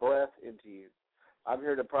prophesy breath into you. I'm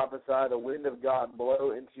here to prophesy the wind of God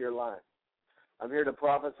blow into your life. I'm here to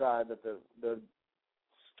prophesy that the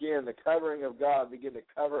skin, the covering of God, begin to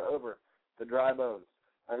cover over the dry bones.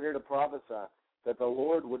 I'm here to prophesy that the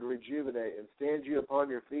Lord would rejuvenate and stand you upon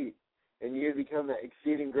your feet, and you become that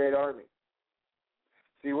exceeding great army.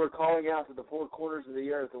 See, we're calling out to the four corners of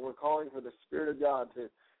the earth, and we're calling for the Spirit of God to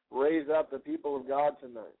raise up the people of God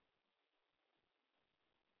tonight.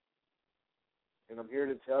 And I'm here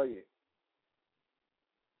to tell you,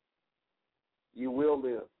 you will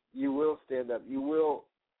live. You will stand up. You will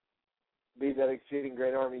be that exceeding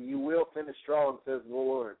great army. You will finish strong, says the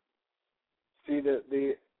Lord. See,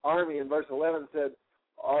 the army in verse 11 said,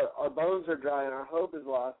 our bones are dry and our hope is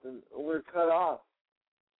lost and we're cut off.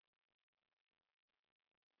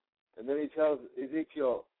 And then he tells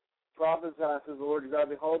Ezekiel, prophesy, says the Lord God,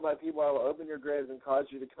 behold, my people, I will open your graves and cause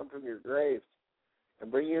you to come from your graves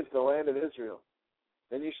and bring you into the land of Israel.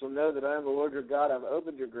 Then you shall know that I am the Lord your God. I have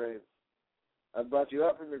opened your graves. I've brought you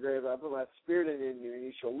up from your grave. I put my spirit in you, and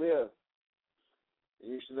you shall live.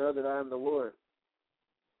 And you shall know that I am the Lord.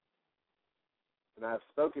 And I have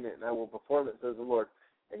spoken it, and I will perform it, says the Lord.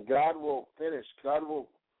 And God will finish. God will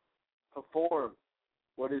perform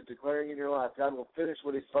what He's declaring in your life. God will finish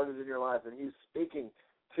what He started in your life. And He's speaking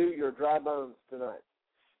to your dry bones tonight.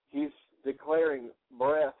 He's declaring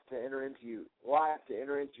breath to enter into you, life to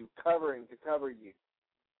enter into you, covering to cover you.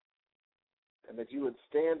 And that you would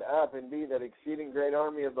stand up and be that exceeding great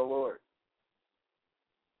army of the Lord.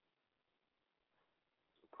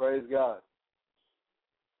 So praise God.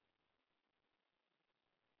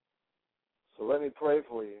 So let me pray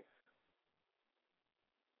for you.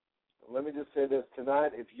 Let me just say this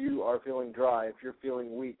tonight, if you are feeling dry, if you're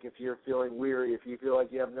feeling weak, if you're feeling weary, if you feel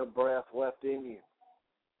like you have no breath left in you,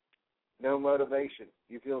 no motivation,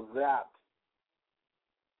 you feel zapped,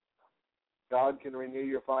 God can renew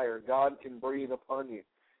your fire. God can breathe upon you.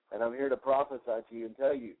 And I'm here to prophesy to you and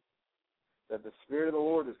tell you that the Spirit of the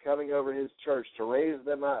Lord is coming over His church to raise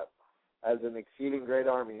them up as an exceeding great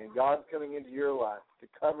army. And God's coming into your life to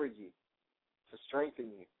cover you, to strengthen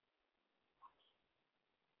you,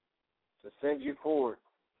 to send you forward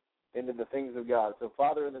into the things of God. So,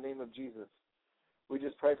 Father, in the name of Jesus, we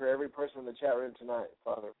just pray for every person in the chat room tonight,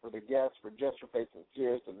 Father, for the guests, for Just for Faith and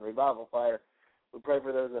Serious and Revival Fire. We pray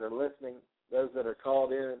for those that are listening, those that are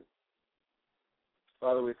called in.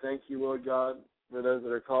 Father, we thank you, Lord God, for those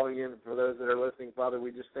that are calling in, for those that are listening. Father,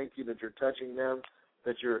 we just thank you that you're touching them,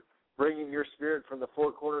 that you're bringing your Spirit from the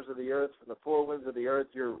four corners of the earth, from the four winds of the earth.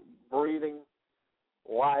 You're breathing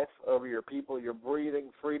life over your people. You're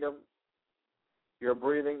breathing freedom. You're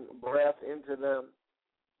breathing breath into them.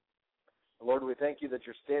 Lord, we thank you that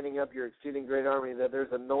you're standing up your exceeding great army, that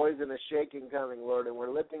there's a noise and a shaking coming, Lord, and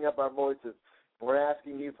we're lifting up our voices. We're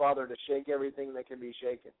asking you, Father, to shake everything that can be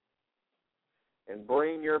shaken and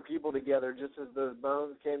bring your people together just as those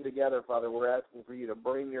bones came together, Father. We're asking for you to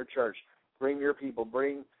bring your church, bring your people,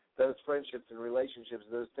 bring those friendships and relationships,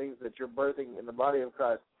 those things that you're birthing in the body of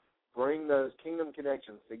Christ. Bring those kingdom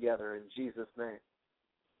connections together in Jesus' name.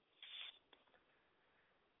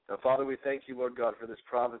 Now, Father, we thank you, Lord God, for this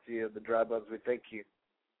prophecy of the dry bones. We thank you,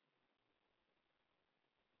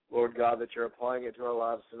 Lord God, that you're applying it to our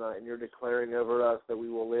lives tonight, and you're declaring over us that we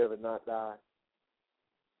will live and not die,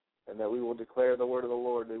 and that we will declare the word of the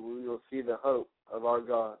Lord, that we will see the hope of our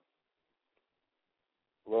God.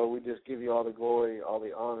 Lord, we just give you all the glory, all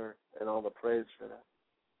the honor, and all the praise for that.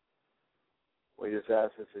 We just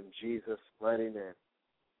ask this in Jesus' mighty name.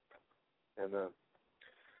 Amen.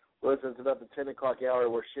 Listen, it's about the 10 o'clock hour.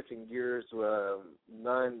 We're shifting gears. 9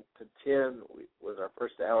 to 10 was our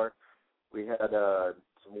first hour. We had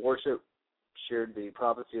some worship, shared the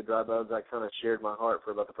prophecy of dry bones. I kind of shared my heart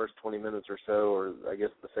for about the first 20 minutes or so, or I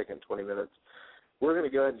guess the second 20 minutes. We're going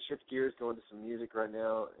to go ahead and shift gears, go into some music right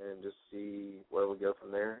now, and just see where we go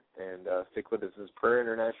from there. And stick with us. This is Prayer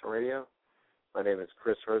International Radio. My name is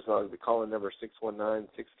Chris Herzog. The call-in number is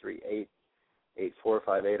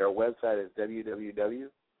 619-638-8458. Our website is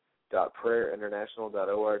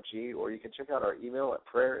www.prayerinternational.org, or you can check out our email at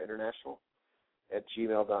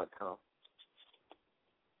prayerinternational@gmail.com.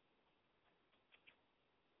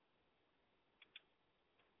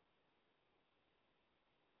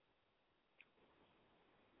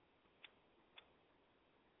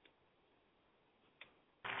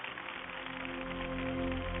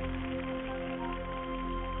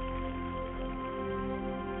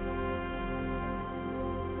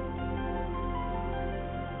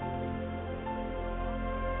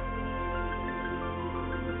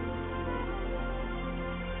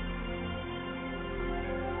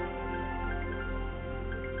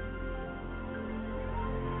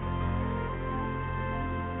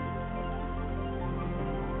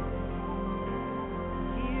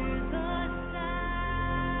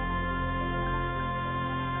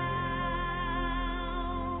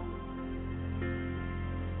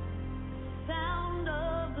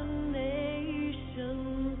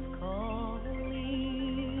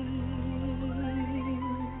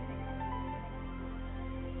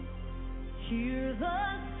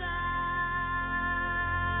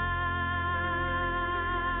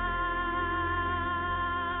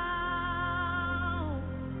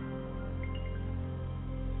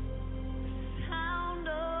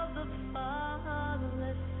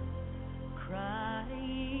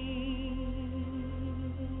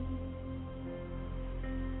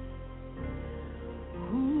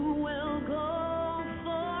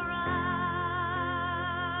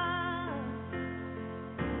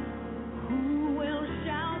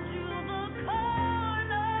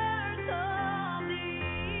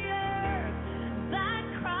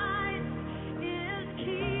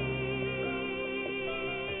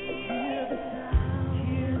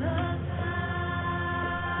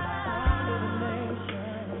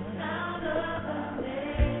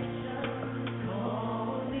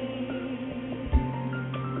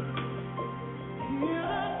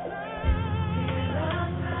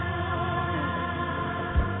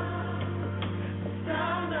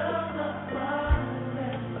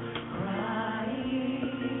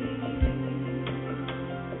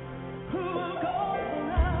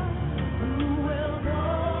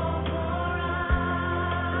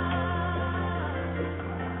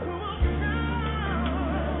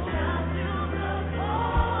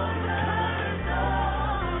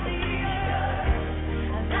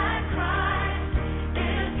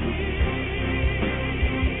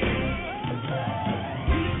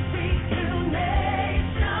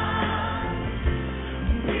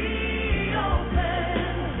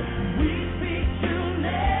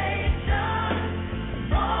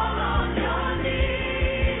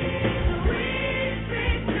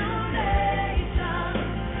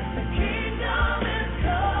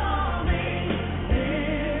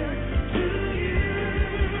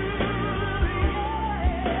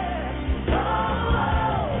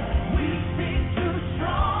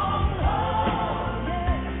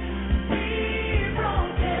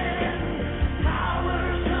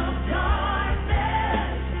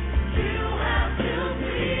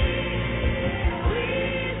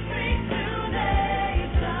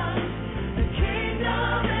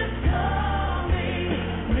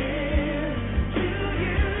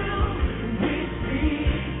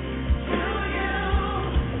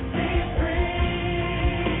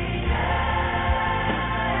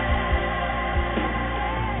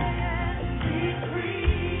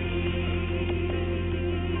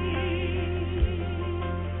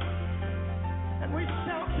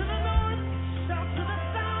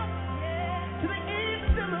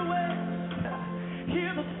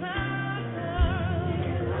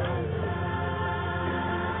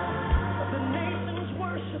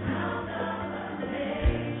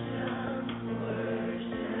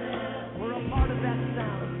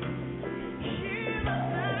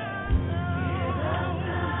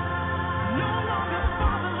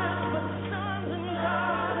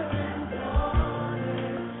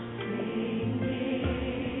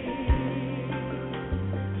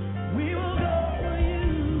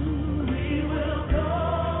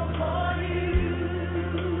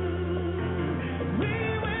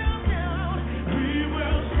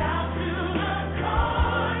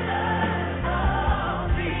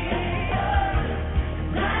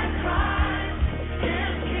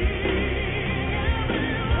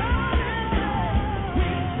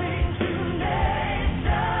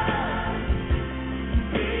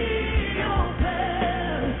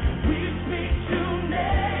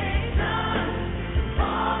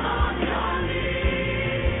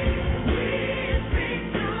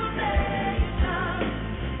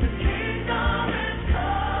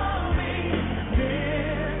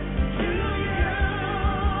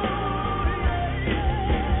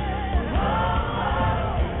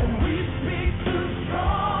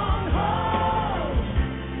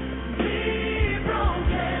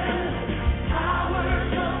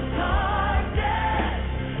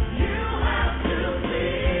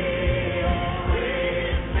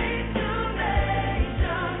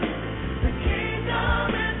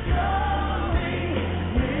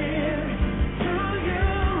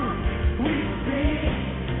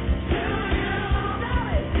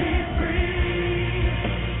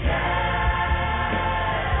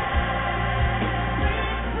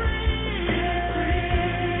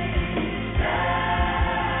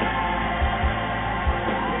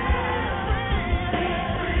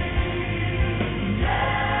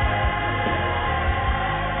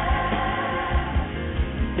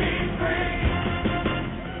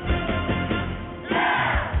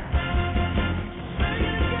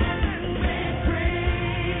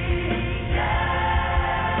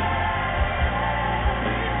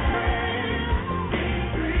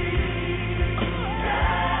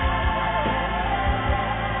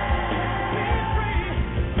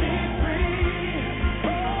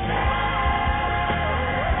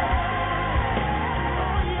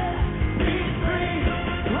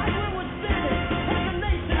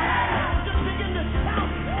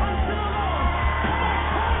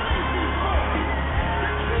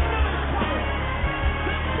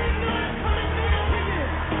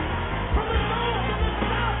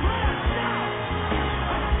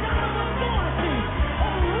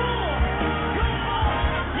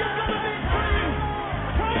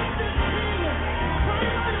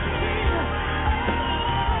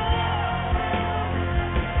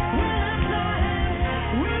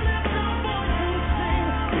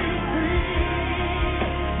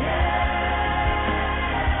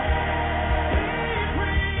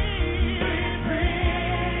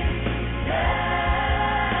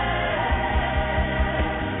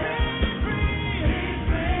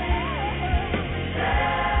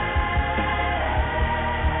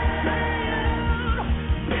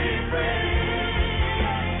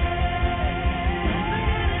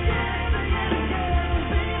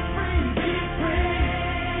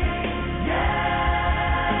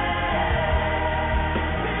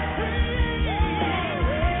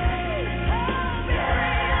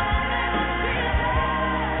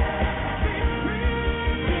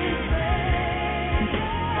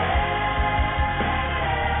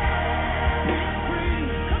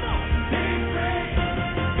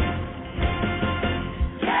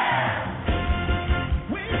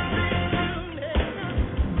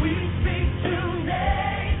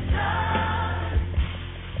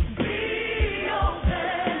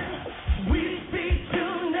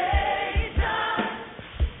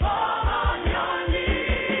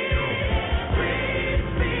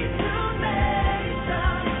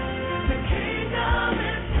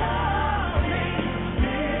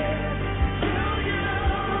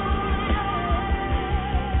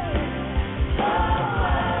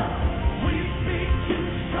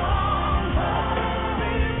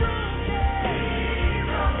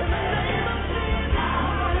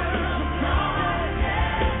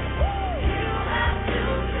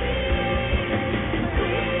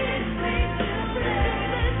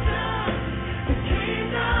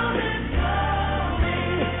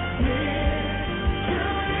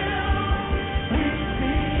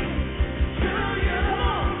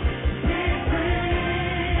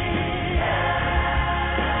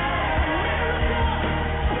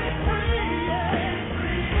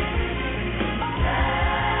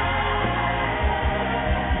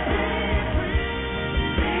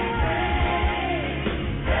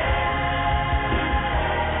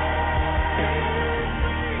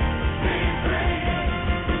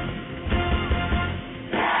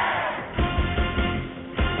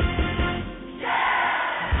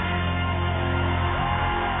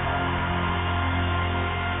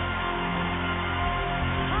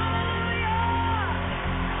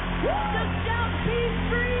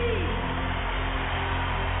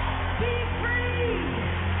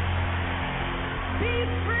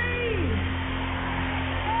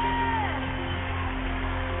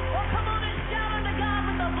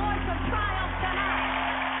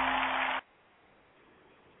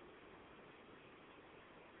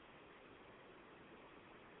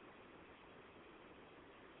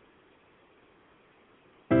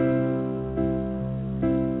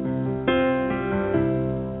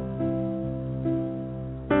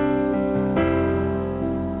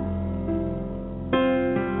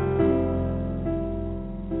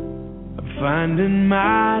 Finding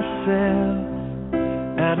myself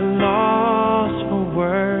at a loss for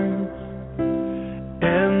words,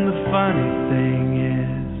 and the funny thing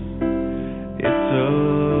is, it's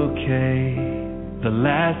okay. The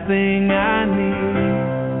last thing I need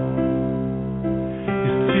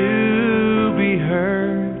is to be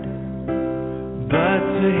heard, but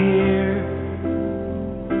to hear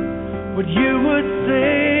what you would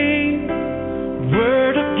say,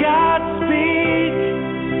 word of God speak.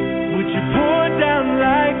 Would you pour down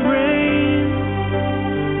like rain,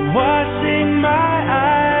 washing my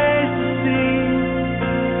eyes to see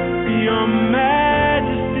your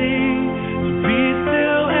majesty? To be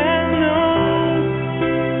still and know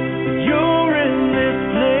that you're in this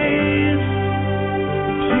place.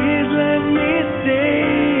 Please let me stay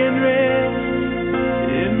and rest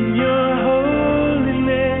in your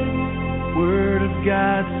holiness. Word of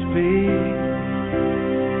God speak.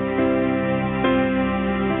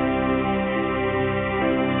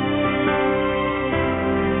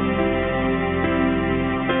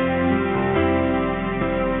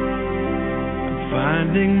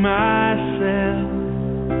 Finding myself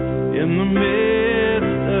in the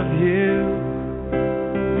midst of you,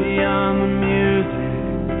 beyond the music,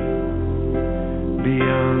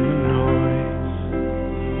 beyond the noise.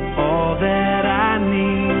 All that I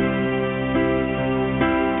need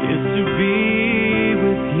is to be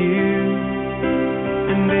with you,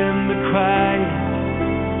 and in the quiet,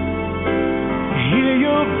 hear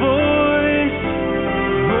your voice,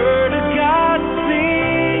 word of God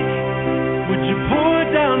speak. Would you pour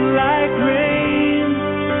down like rain,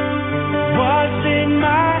 washing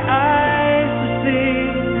my eyes to see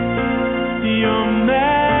your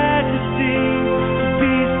majesty? To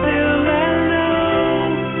be still and know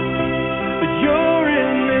that you're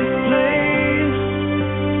in this place.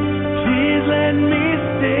 Please let me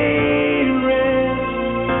stay and rest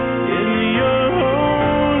in your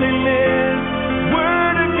holiness.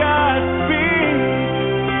 Word of God speak.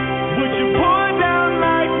 Would you pour down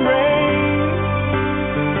like rain,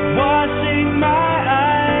 washing my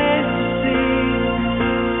eyes to see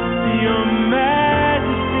your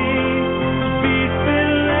majesty? To be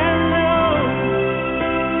still and know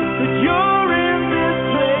that you're in this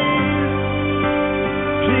place.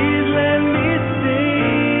 Please let me stay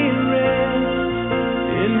and rest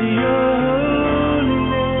in your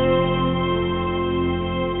holiness.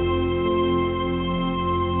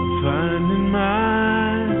 Finding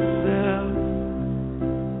myself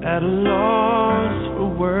at a loss for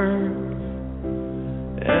words,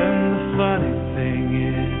 and the funny thing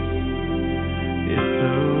is, it's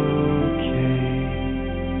okay.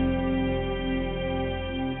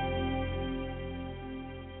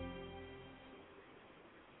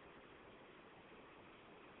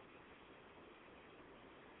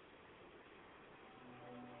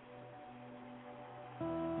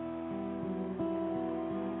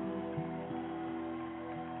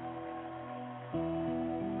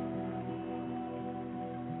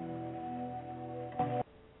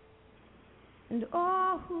 And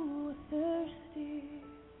all who are thirsty,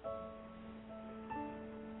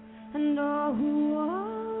 and all who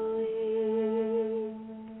are weak,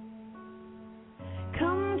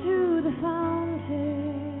 come to the fountain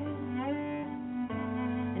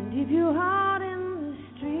and dip your heart in the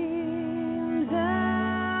streams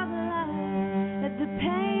of life. Let the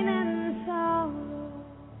pain and sorrow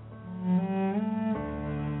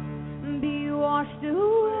be washed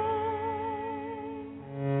away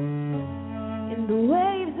in the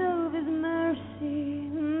waves of His mercy,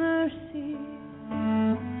 mercy,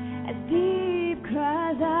 as deep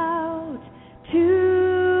cries out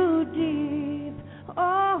to deep.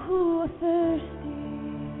 All who are thirsty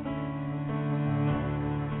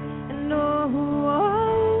and all who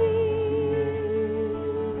are weak,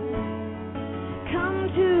 come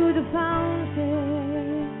to the fountain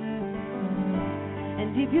and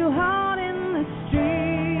dip your heart in the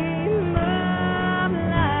stream of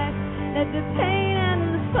life. Let the pain and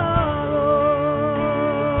the sorrow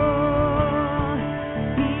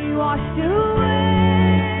be washed away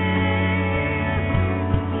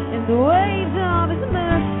in the waves of His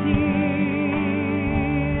mercy,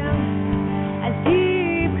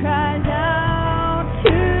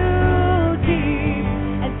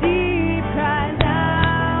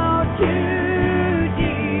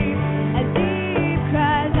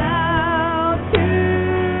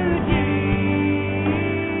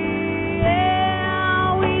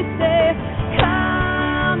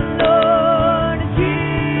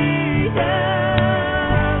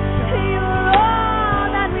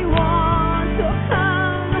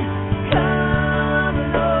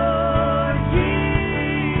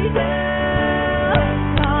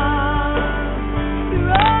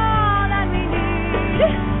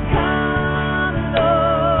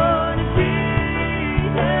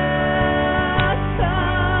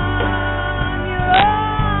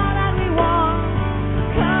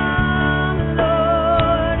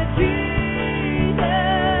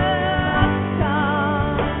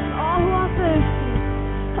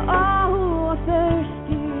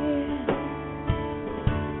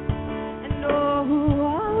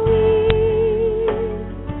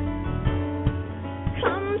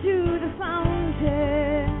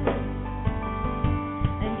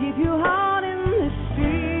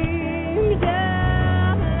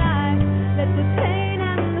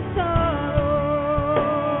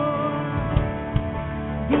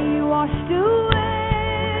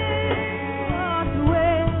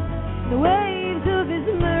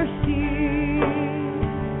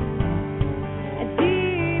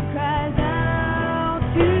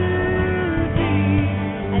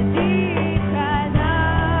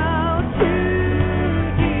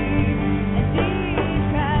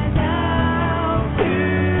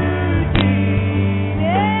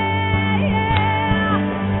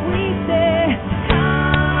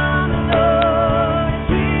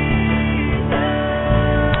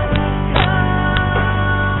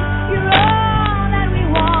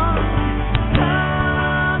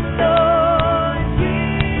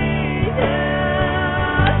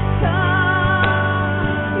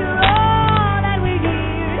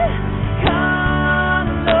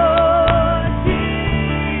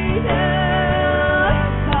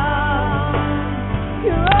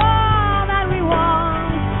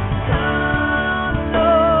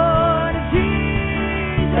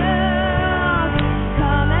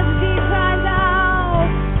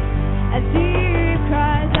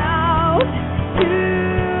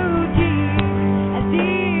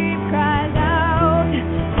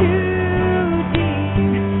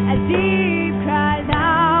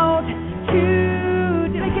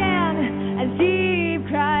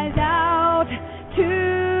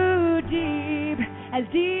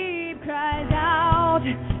 cries out,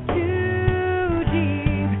 too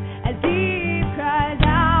deep, as deep cries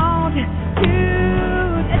out,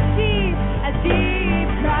 too as deep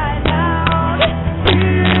cries out, too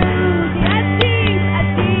as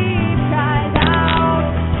deep cries out,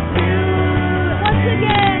 too once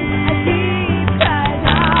again as deep cries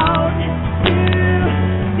out, too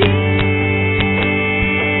deep.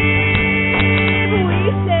 We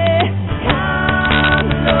say, come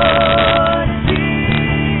Lord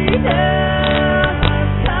Jesus,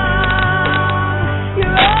 come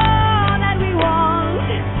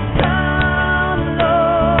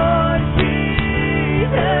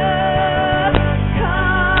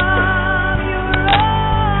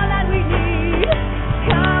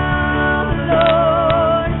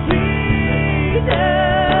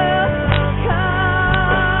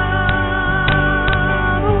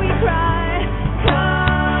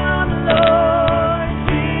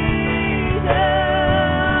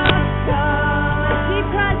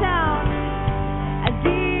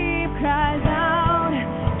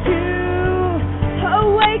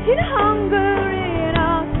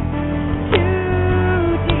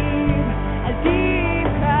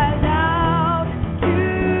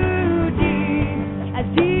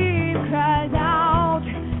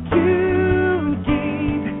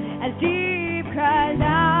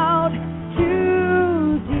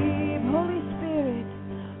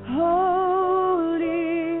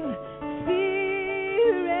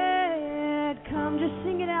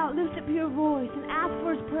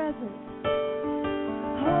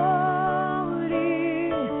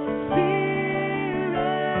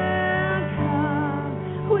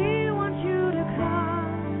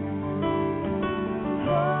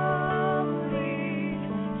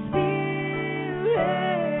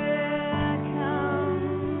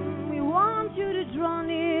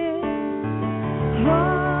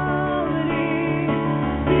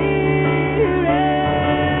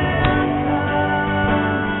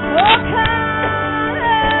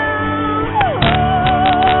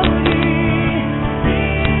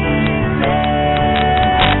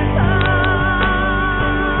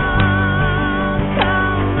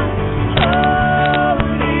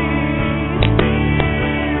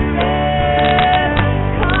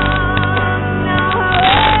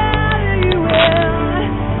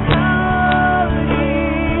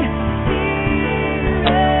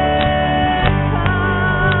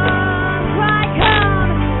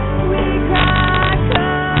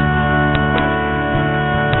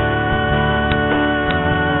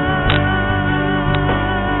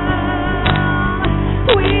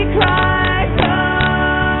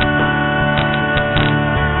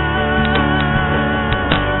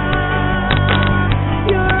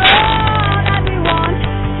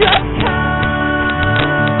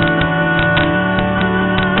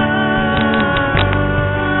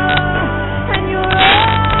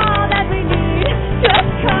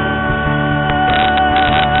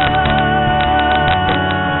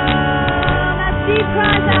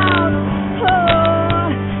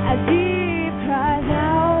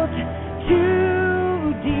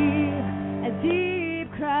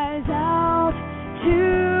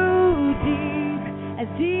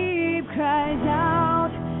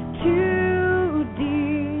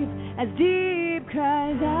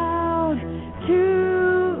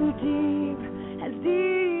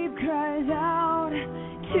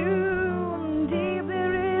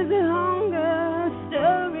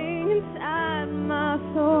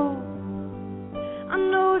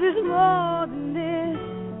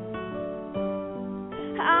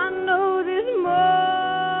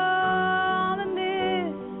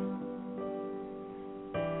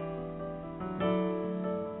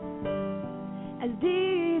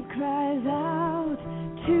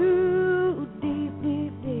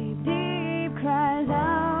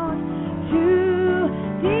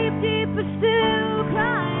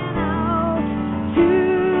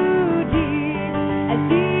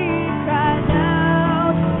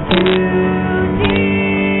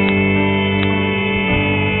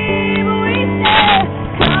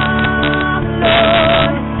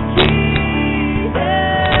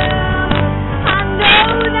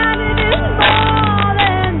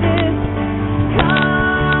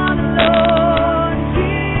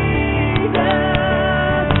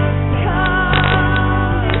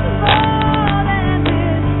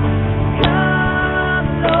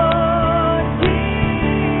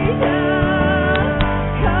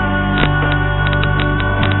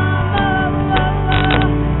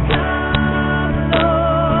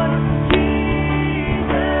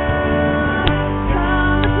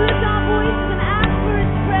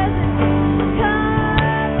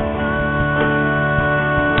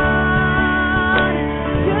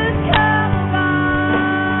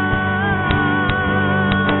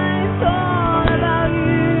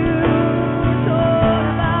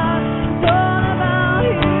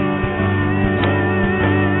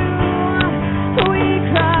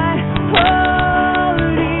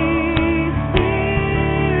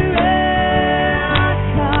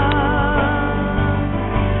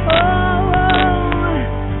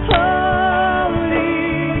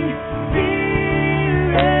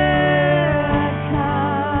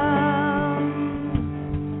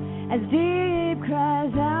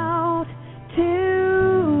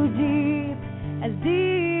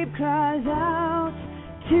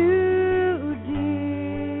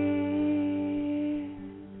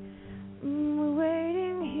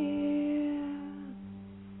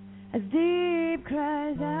as deep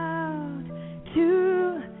cries out,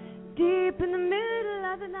 too deep in the middle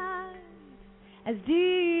of the night, as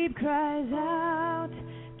deep cries out,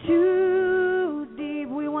 too deep,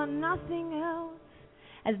 we want nothing else,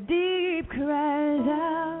 as deep cries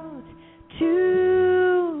out,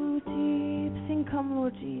 too deep. Sing, come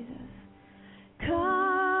Lord Jesus,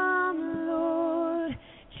 come Lord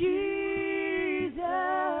Jesus,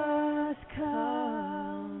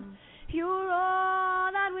 come, you're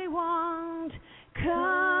all that we want,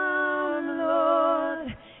 come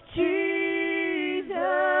Lord Jesus,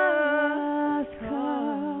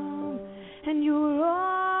 come, and you're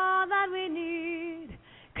all that we need,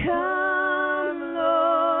 come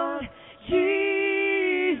Lord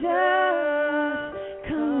Jesus,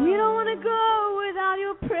 come, we don't want to go without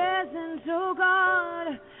your presence, oh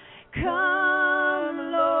God, come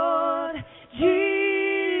Lord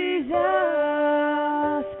Jesus,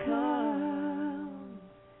 come,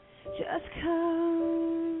 just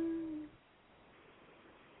come.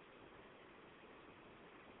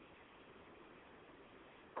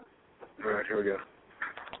 All right, here we go.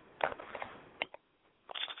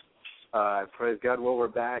 Praise God. Well, we're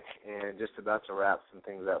back and just about to wrap some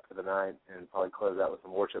things up for the night and probably close out with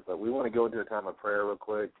some worship. But we want to go into a time of prayer real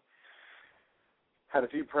quick. Had a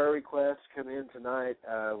few prayer requests come in tonight.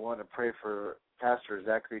 I want to pray for Pastor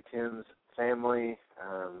Zachary Tim's family.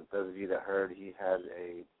 Those of you that heard, he had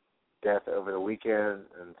a death over the weekend,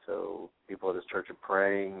 and so people at his church are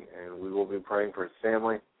praying, and we will be praying for his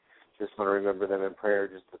family. Just want to remember them in prayer,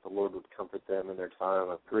 just that the Lord would comfort them in their time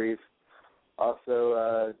of grief.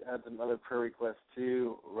 Also, had some other prayer requests,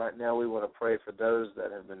 too. Right now, we want to pray for those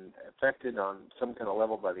that have been affected on some kind of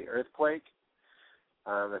level by the earthquake.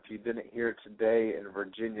 If you didn't hear today in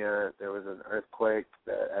Virginia, there was an earthquake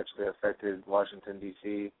that actually affected Washington,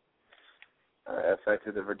 D.C.,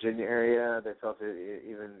 affected the Virginia area. They felt it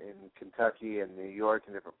even in Kentucky and New York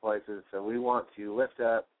and different places. So we want to lift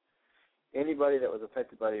up anybody that was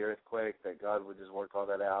affected by the earthquake, that God would just work all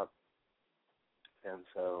that out. And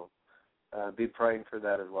so be praying for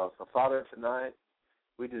that as well. So, Father, tonight,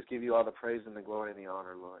 we just give you all the praise and the glory and the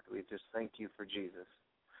honor, Lord. We just thank you for Jesus.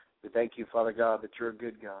 We thank you, Father God, that you're a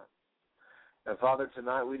good God. And, Father,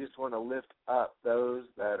 tonight we just want to lift up those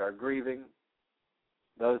that are grieving,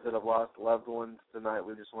 those that have lost loved ones tonight.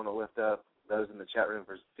 We just want to lift up those in the chat room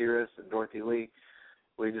for Theris and Dorothy Lee.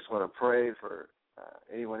 We just want to pray for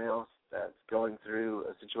anyone else that's going through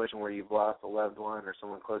a situation where you've lost a loved one or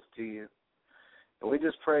someone close to you. And we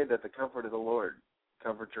just pray that the comfort of the Lord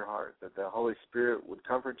comfort your heart, that the Holy Spirit would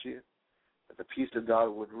comfort you, that the peace of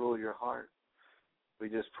God would rule your heart. We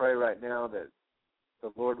just pray right now that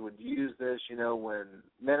the Lord would use this. You know, when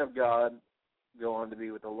men of God go on to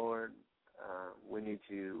be with the Lord, we need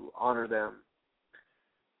to honor them.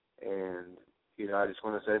 And, you know, I just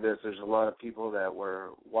want to say this. There's a lot of people that were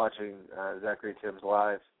watching Zachary Tim's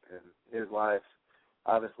life, and his life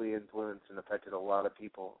obviously influenced and affected a lot of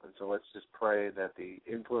people. And so let's just pray that the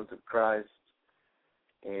influence of Christ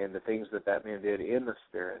and the things that that man did in the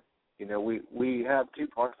Spirit, you know, we have two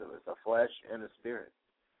parts of us, a flesh and a spirit.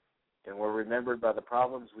 And we're remembered by the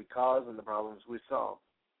problems we cause and the problems we solve.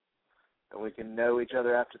 And we can know each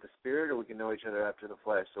other after the Spirit, or we can know each other after the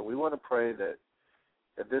flesh. So we want to pray that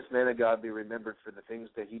this man of God be remembered for the things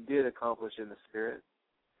that he did accomplish in the Spirit,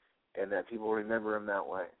 and that people remember him that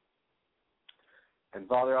way. And,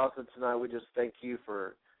 Father, also tonight we just thank you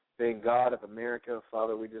for being God of America.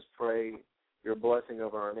 Father, we just pray your blessing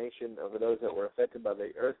over our nation, over those that were affected by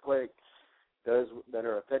the earthquake, those that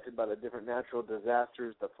are affected by the different natural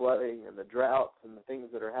disasters, the flooding and the droughts and the things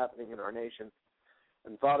that are happening in our nation.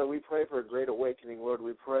 And, Father, we pray for a great awakening, Lord.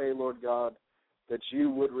 We pray, Lord God, that you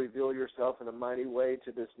would reveal yourself in a mighty way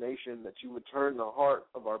to this nation, that you would turn the heart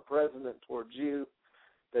of our president towards you,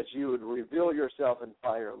 that you would reveal yourself in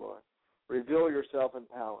fire, Lord. Reveal yourself in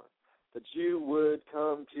power, that you would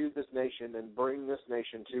come to this nation and bring this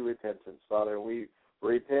nation to repentance, Father. We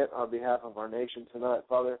repent on behalf of our nation tonight,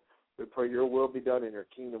 Father. We pray your will be done and your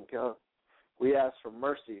kingdom come. We ask for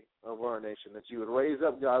mercy over our nation, that you would raise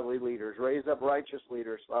up godly leaders, raise up righteous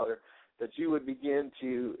leaders, Father, that you would begin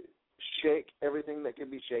to shake everything that can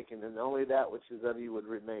be shaken, and only that which is of you would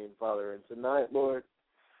remain, Father. And tonight, Lord,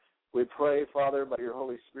 we pray, Father, by your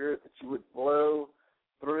Holy Spirit, that you would blow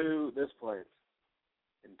through this place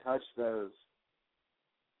and touch those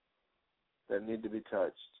that need to be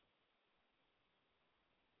touched.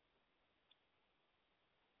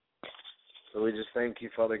 So we just thank you,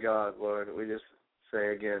 Father God, Lord. We just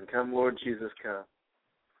say again, come, Lord Jesus, come.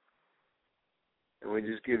 And we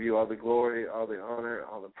just give you all the glory, all the honor,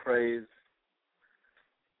 all the praise.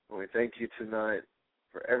 And we thank you tonight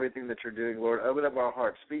for everything that you're doing, Lord. Open up our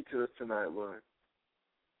hearts. Speak to us tonight, Lord.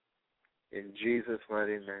 In Jesus'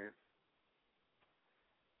 mighty name.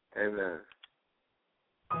 Amen.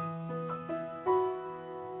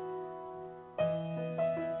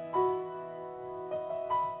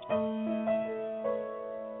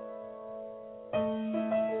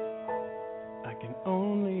 I can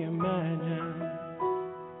only imagine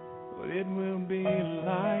what it will be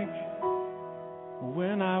like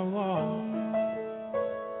when I walk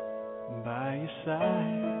by your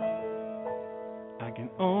side. I can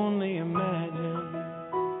only imagine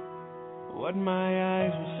what my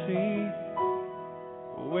eyes will see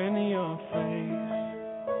when your face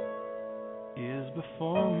is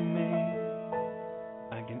before me.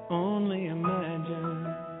 I can only imagine.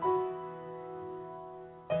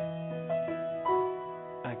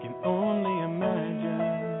 I can only imagine.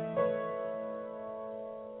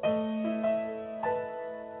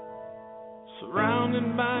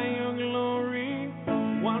 Surrounded by your glory,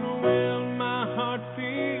 what will my heart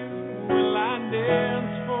feel? Will I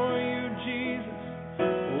dance for you, Jesus?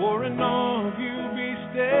 Or in awe of you be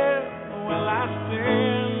still? Will I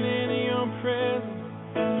stand in your presence?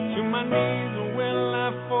 To my knees will I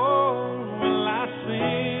fall? Will I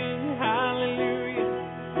sing hallelujah?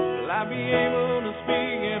 Will I be able to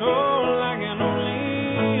speak at all? I can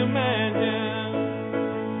only imagine.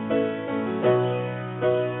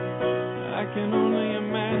 I can only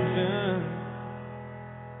imagine.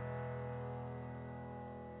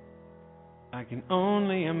 I can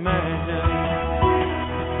only imagine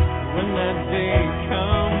when that day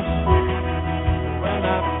comes, when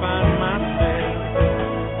I find myself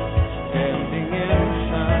standing in the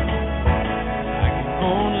sun. I can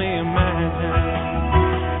only imagine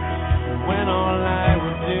when all I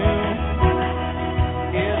would do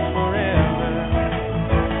is forever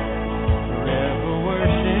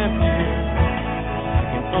worship you. I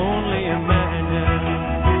can only imagine.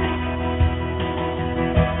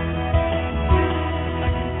 I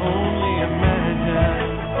can only imagine.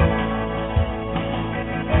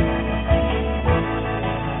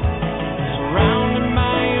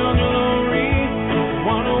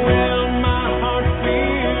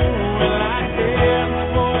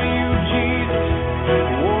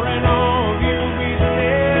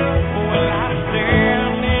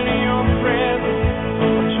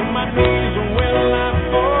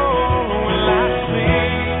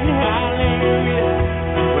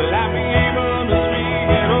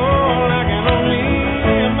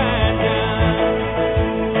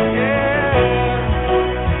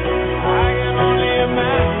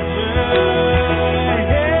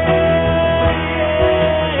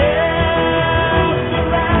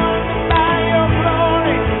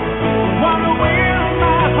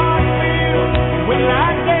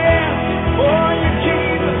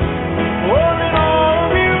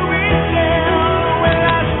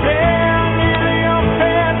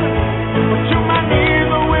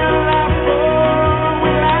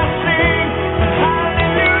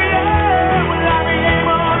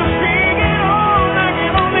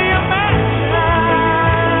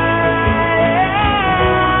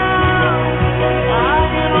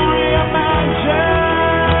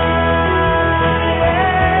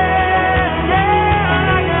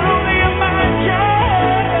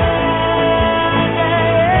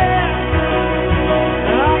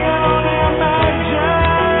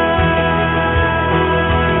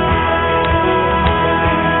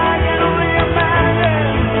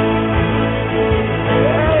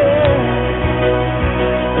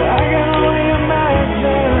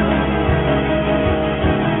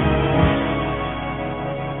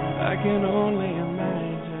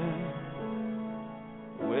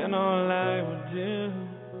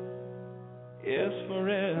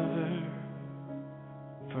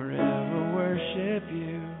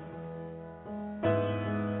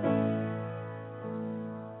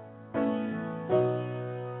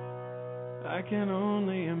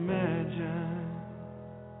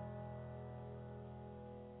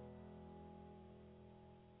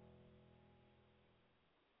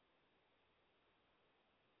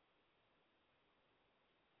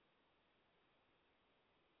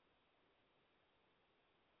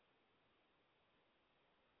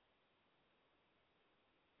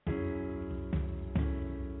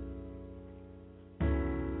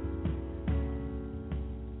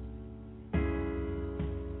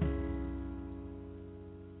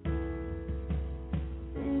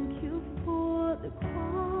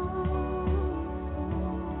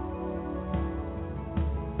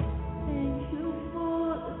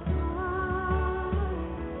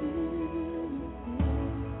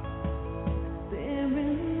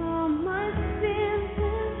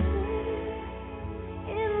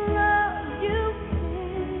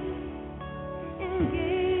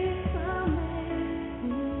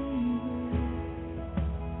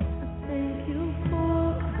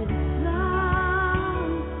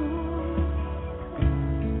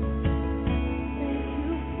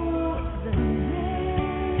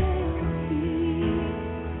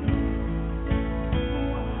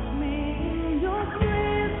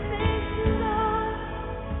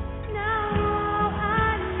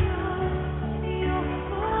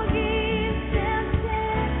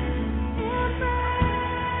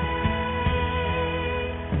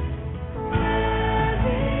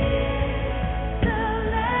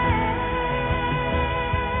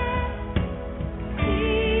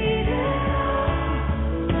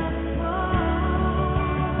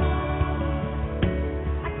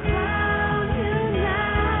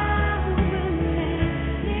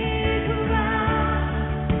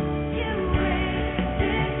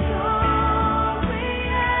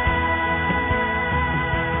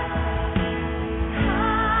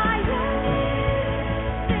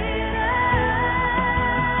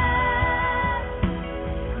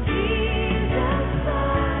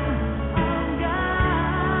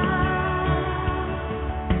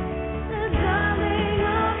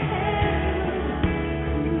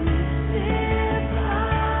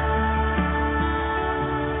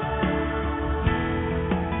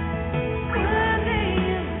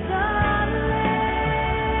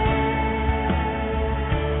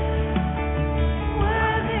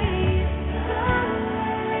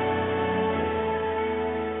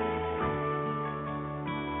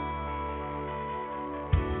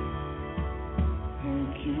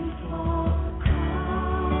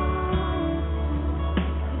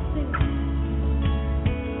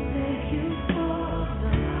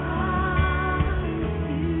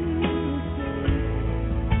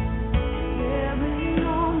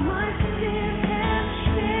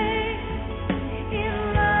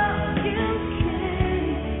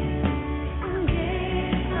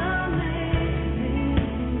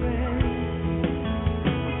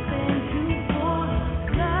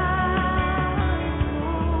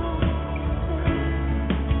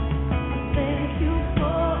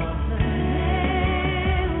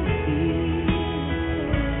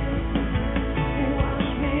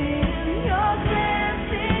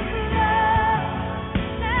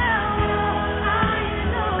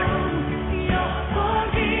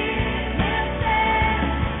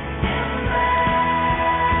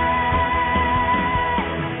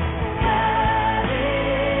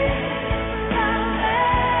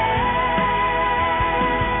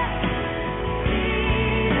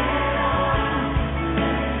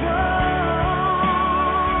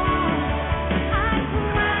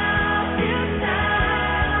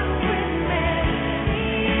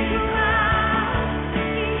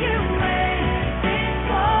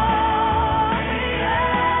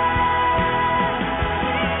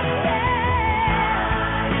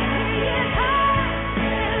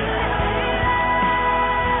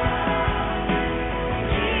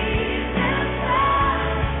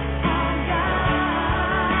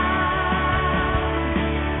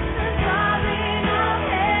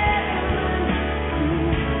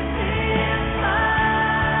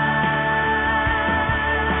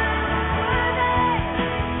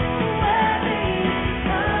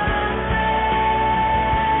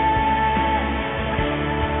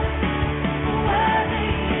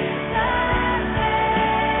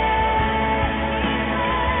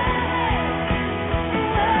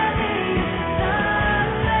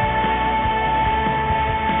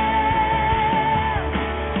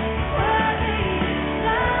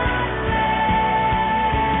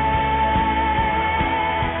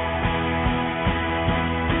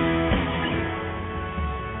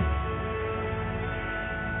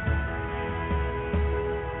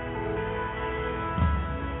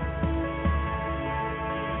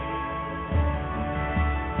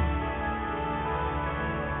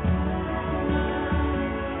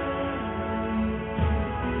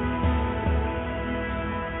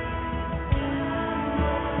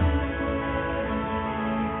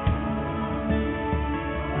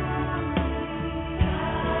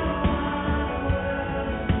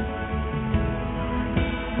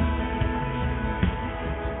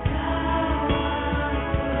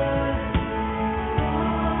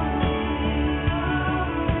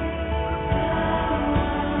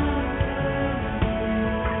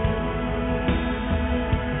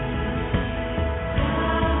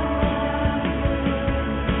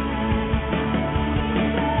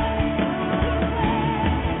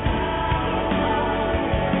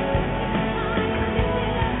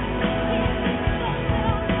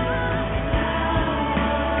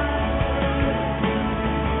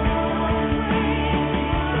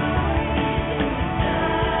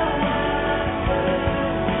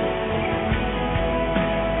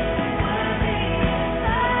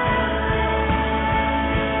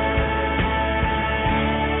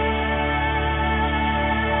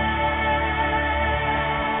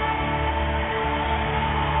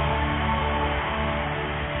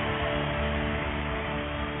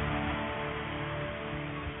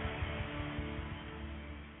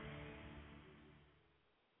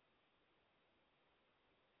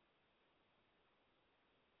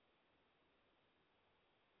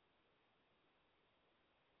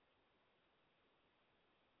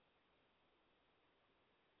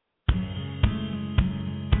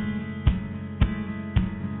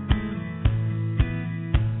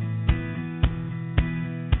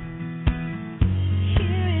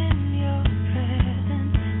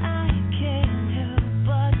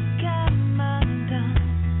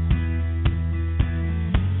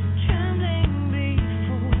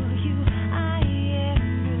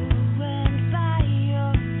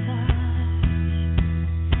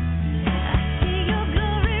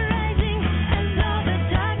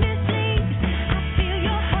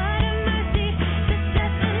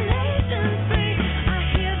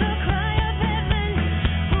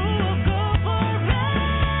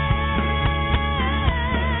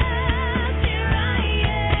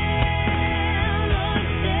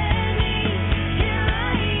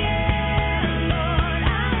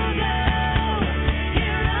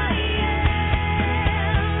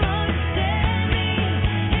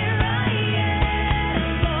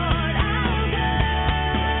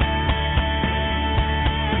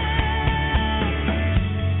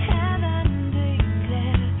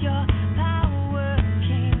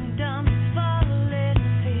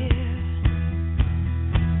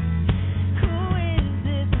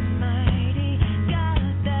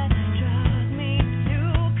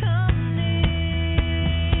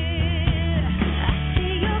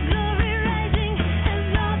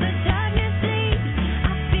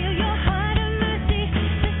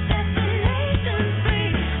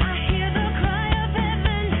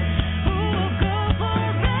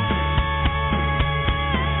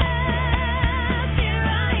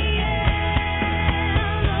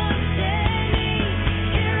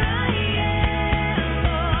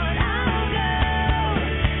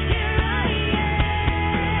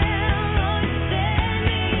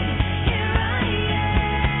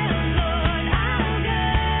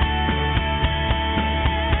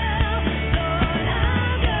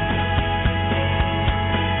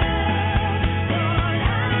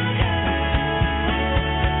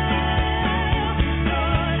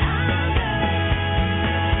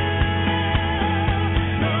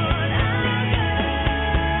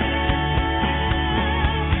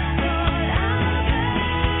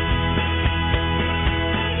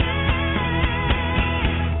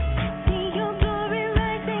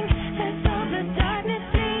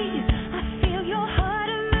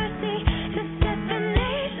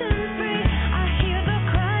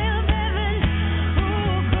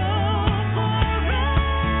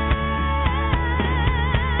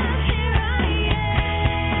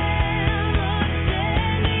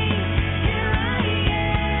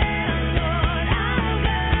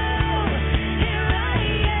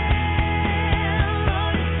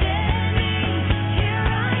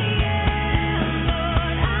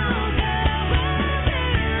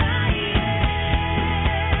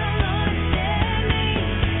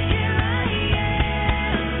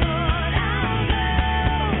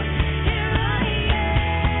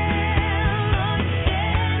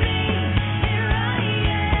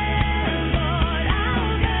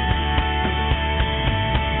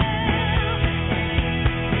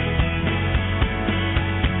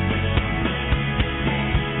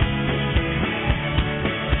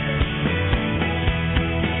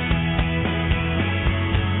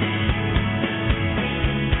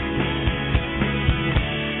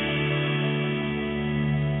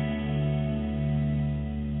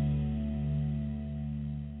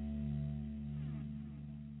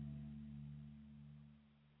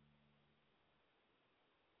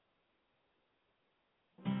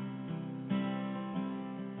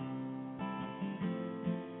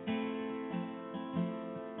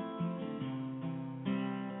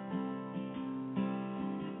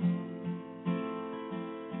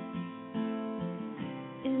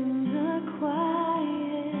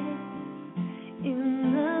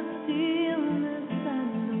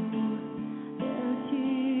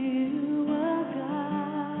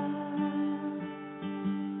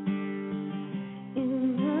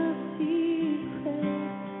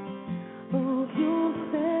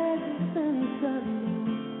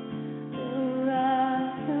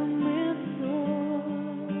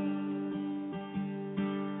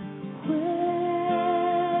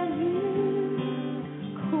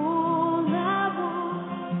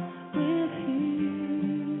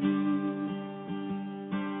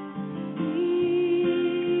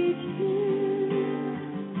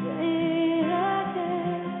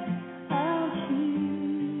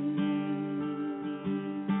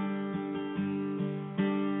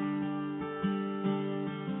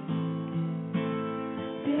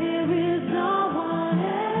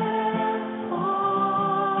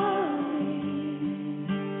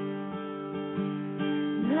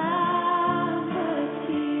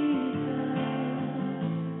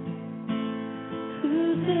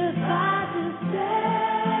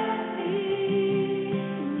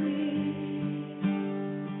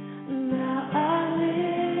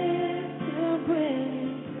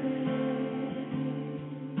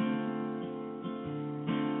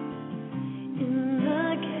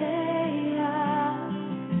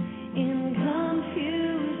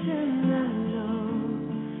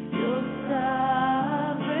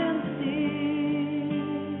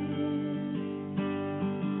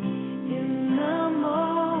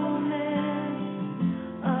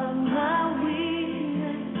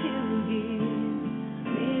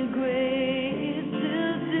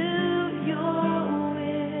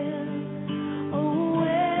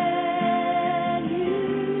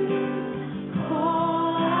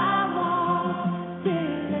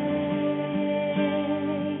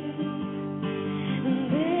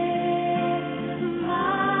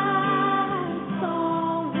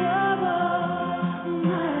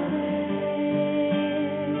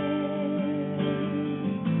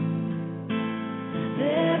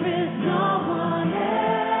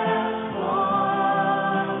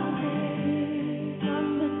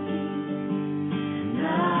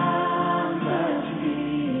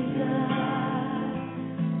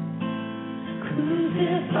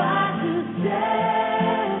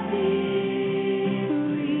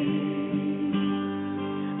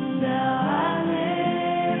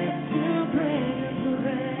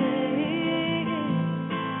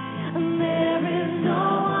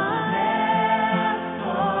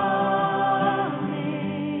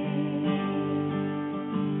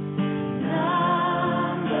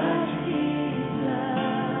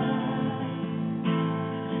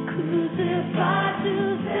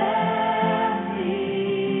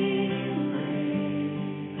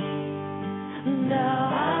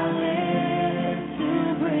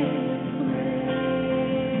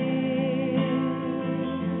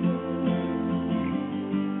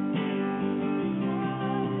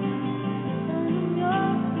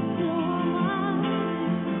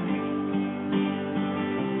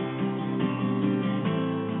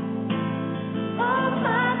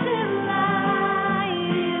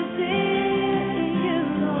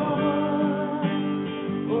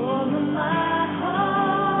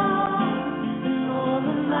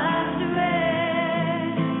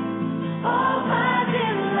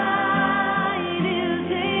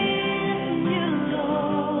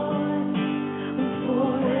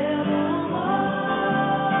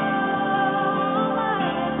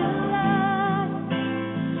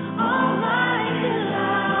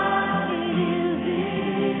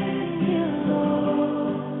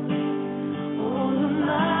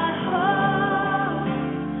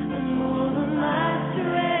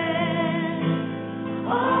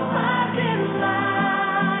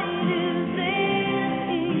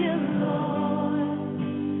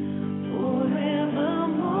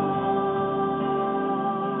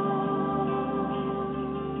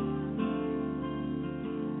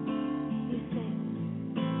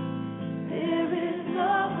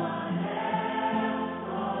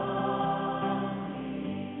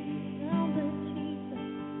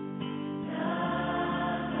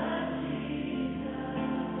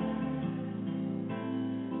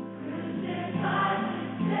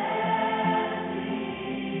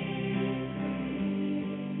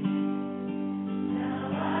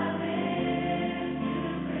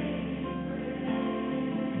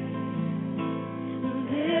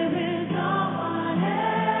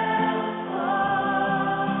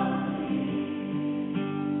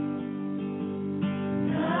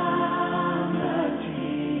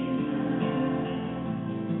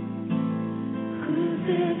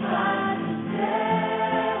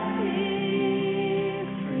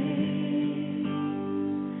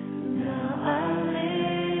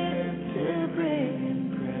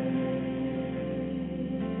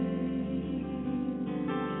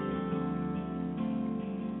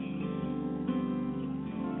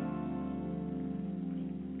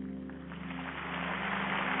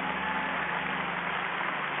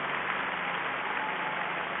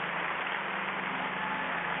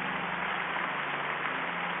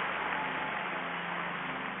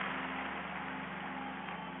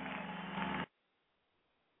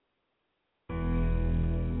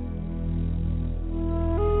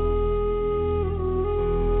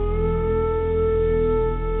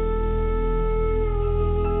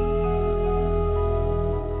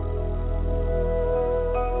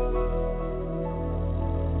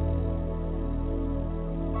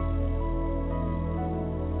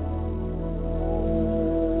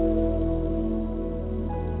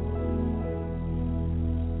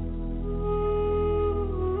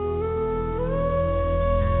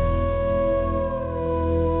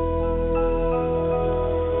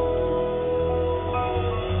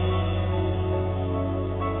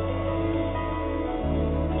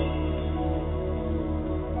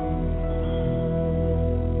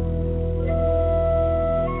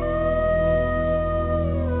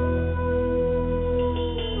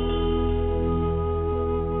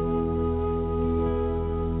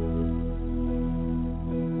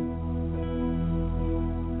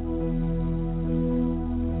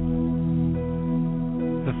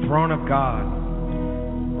 throne of God.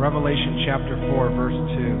 Revelation chapter 4, verse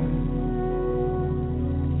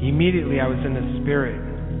 2. Immediately I was in the Spirit,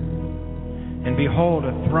 and behold,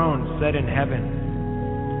 a throne set in heaven,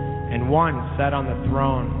 and one sat on the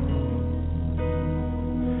throne.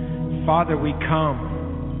 Father, we come,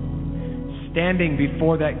 standing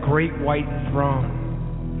before that great white throne,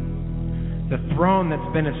 the throne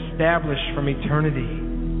that's been established from eternity,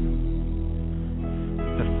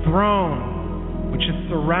 the throne which is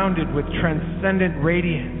surrounded with transcendent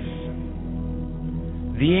radiance,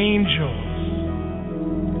 the angels,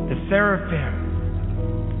 the seraphim,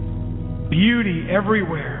 beauty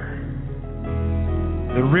everywhere,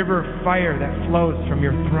 the river of fire that flows from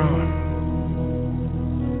your throne.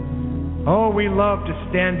 Oh, we love to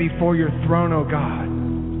stand before your throne, oh God.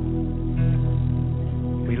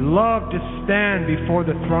 We love to stand before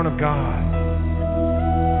the throne of God.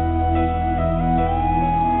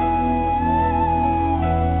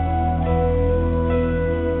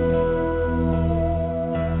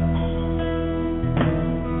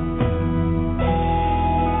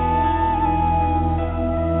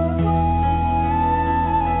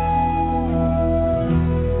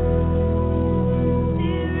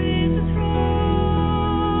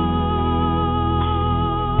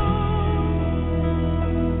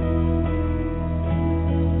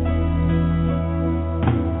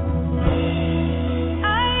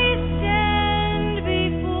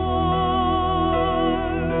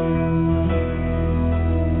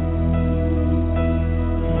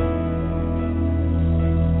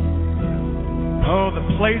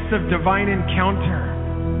 Place of divine encounter.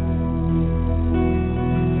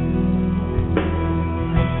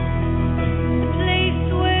 The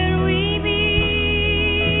place where we meet.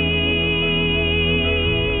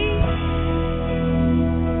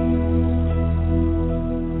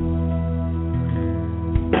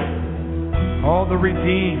 All the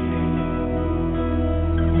redeemed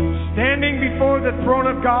standing before the throne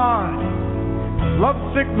of God,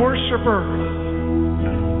 lovesick worshipers,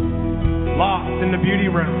 lost in the beauty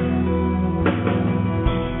realm.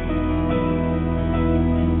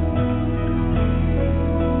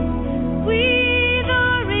 We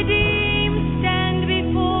the redeemed stand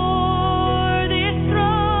before this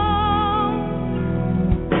throne.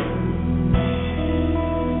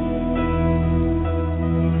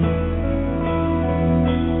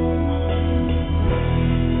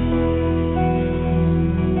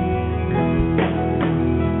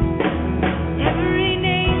 Every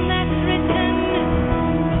name that's written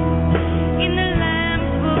in the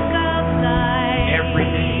Lamb's book of life. Every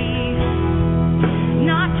name.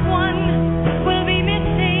 Not one will be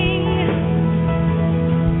missing.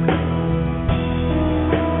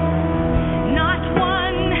 Not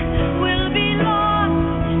one will be lost.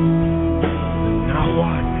 Not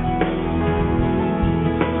one.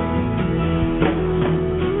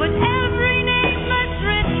 But every name that's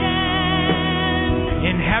written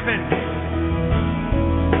In heaven.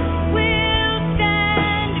 will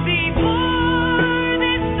stand before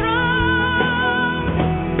this throne.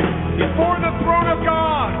 Before the throne of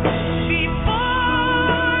God.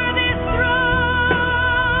 Before this throne.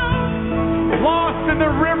 Lost in the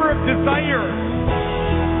river of desire.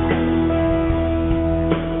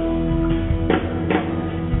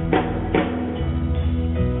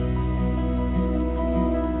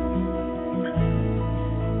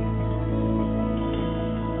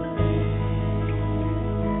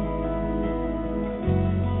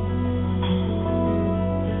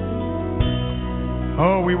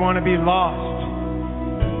 Oh, we want to be lost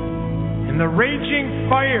in the raging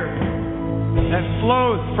fire that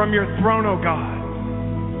flows from your throne, oh God.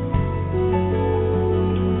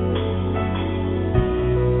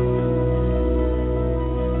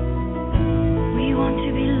 We want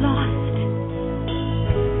to be lost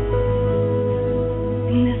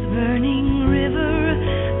in this burning river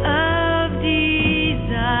of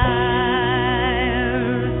desire.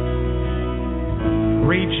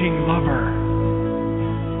 Raging lover,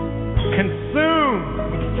 consumed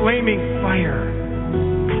with flaming fire.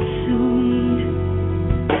 Consumed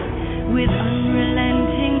with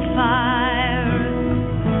unrelenting fire.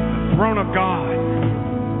 The throne of God.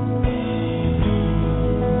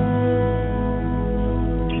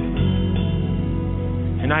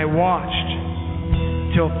 And I watched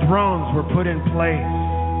till thrones were put in place,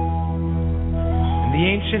 and the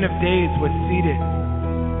Ancient of Days was seated.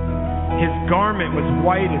 His garment was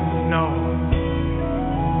white as snow.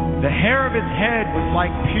 The hair of his head was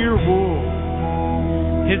like pure wool.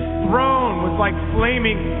 His throne was like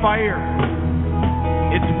flaming fire.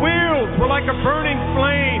 Its wheels were like a burning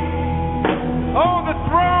flame. Oh, the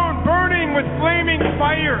throne burning with flaming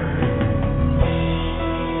fire.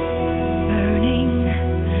 Burning,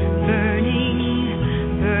 burning,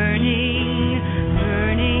 burning,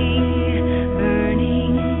 burning,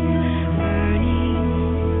 burning, burning.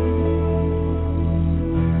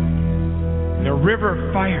 And a river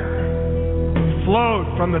of fire flowed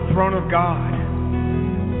from the throne of God.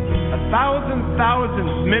 1,000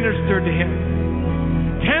 thousands ministered to him.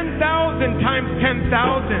 10,000 times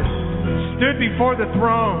 10,000 stood before the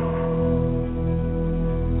throne.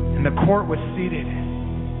 And the court was seated.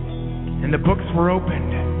 And the books were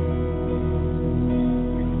opened.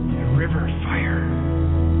 And a river of fire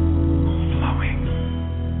flowing.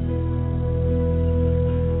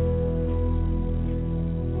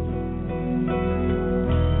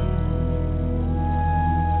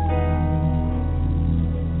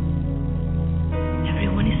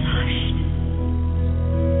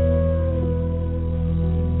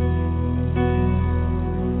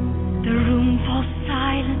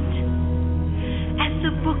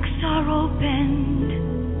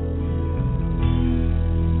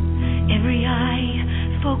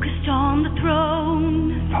 focused on the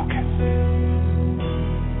throne. Focused.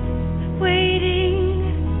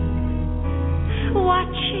 Waiting,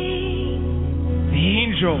 watching. The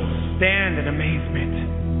angels stand in amazement.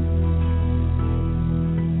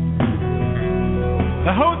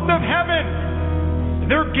 The host of heaven,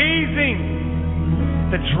 they're gazing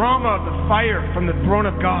at the drama of the fire from the throne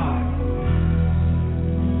of God.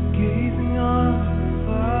 Gazing on the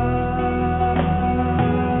fire.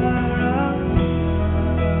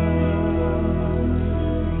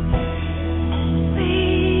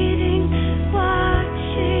 Waiting,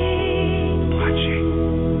 watching. Watching.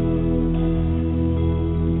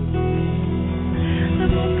 The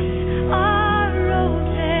books are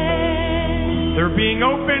open. They're being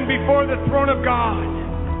opened before the throne of God.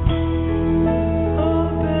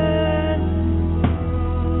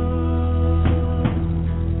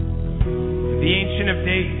 The Ancient of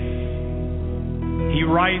Days, he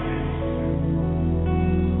rises,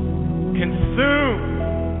 consumed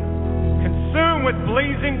with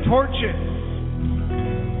blazing torches.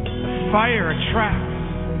 The fire attracts.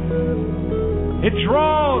 It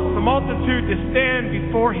draws the multitude to stand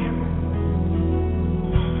before him.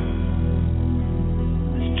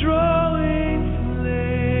 It's drawing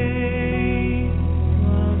flame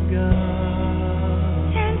of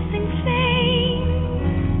God. Dancing flame.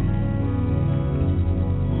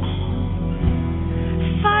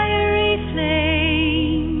 Fiery flames.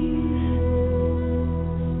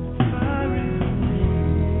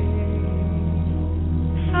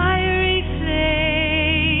 Fiery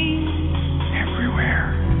flames. Everywhere.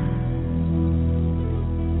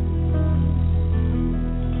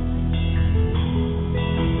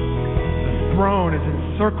 The throne is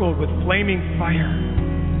encircled with flaming fire.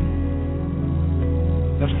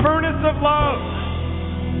 The furnace of love,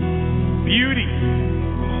 beauty,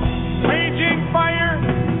 raging fire.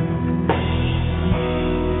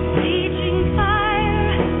 Raging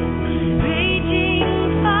fire. Raging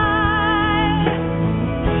fire.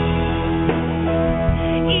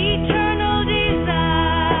 Eternal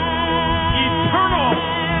desire. Eternal.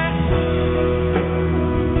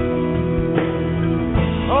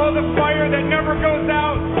 Oh, the fire that never goes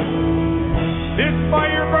out. This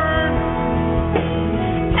fire burns.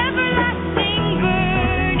 Everlasting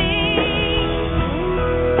burning.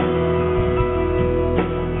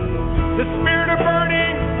 The spirit of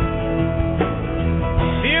burning.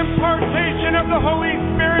 The impartation of the Holy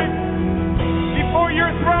Spirit before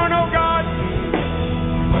your throne, oh God.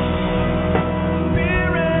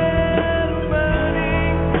 Spirit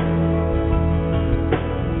burning,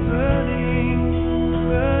 burning,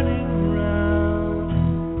 burning round.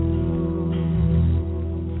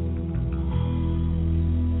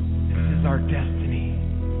 This is our destiny.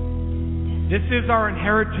 This is our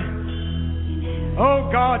inheritance. Oh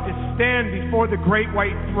God, to stand before the great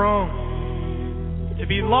white throne, to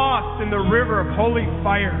be lost in the river of holy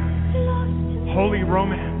fire, holy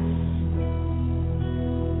romance.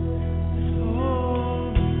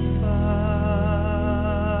 Holy fire.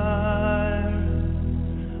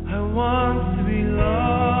 I want to be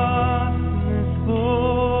lost in this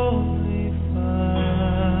holy fire.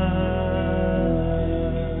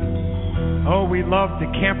 Oh, we love to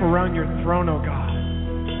camp around your throne, oh God.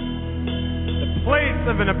 The place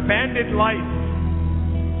of an abandoned life,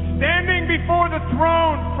 standing before the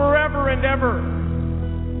throne forever and ever.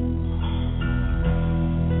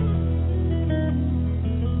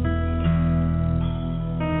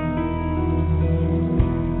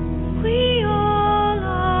 We all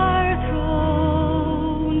are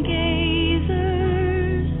throne gazers.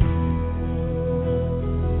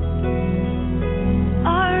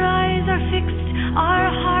 Our eyes are fixed, our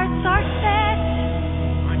hearts are set.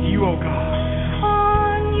 On you, oh God.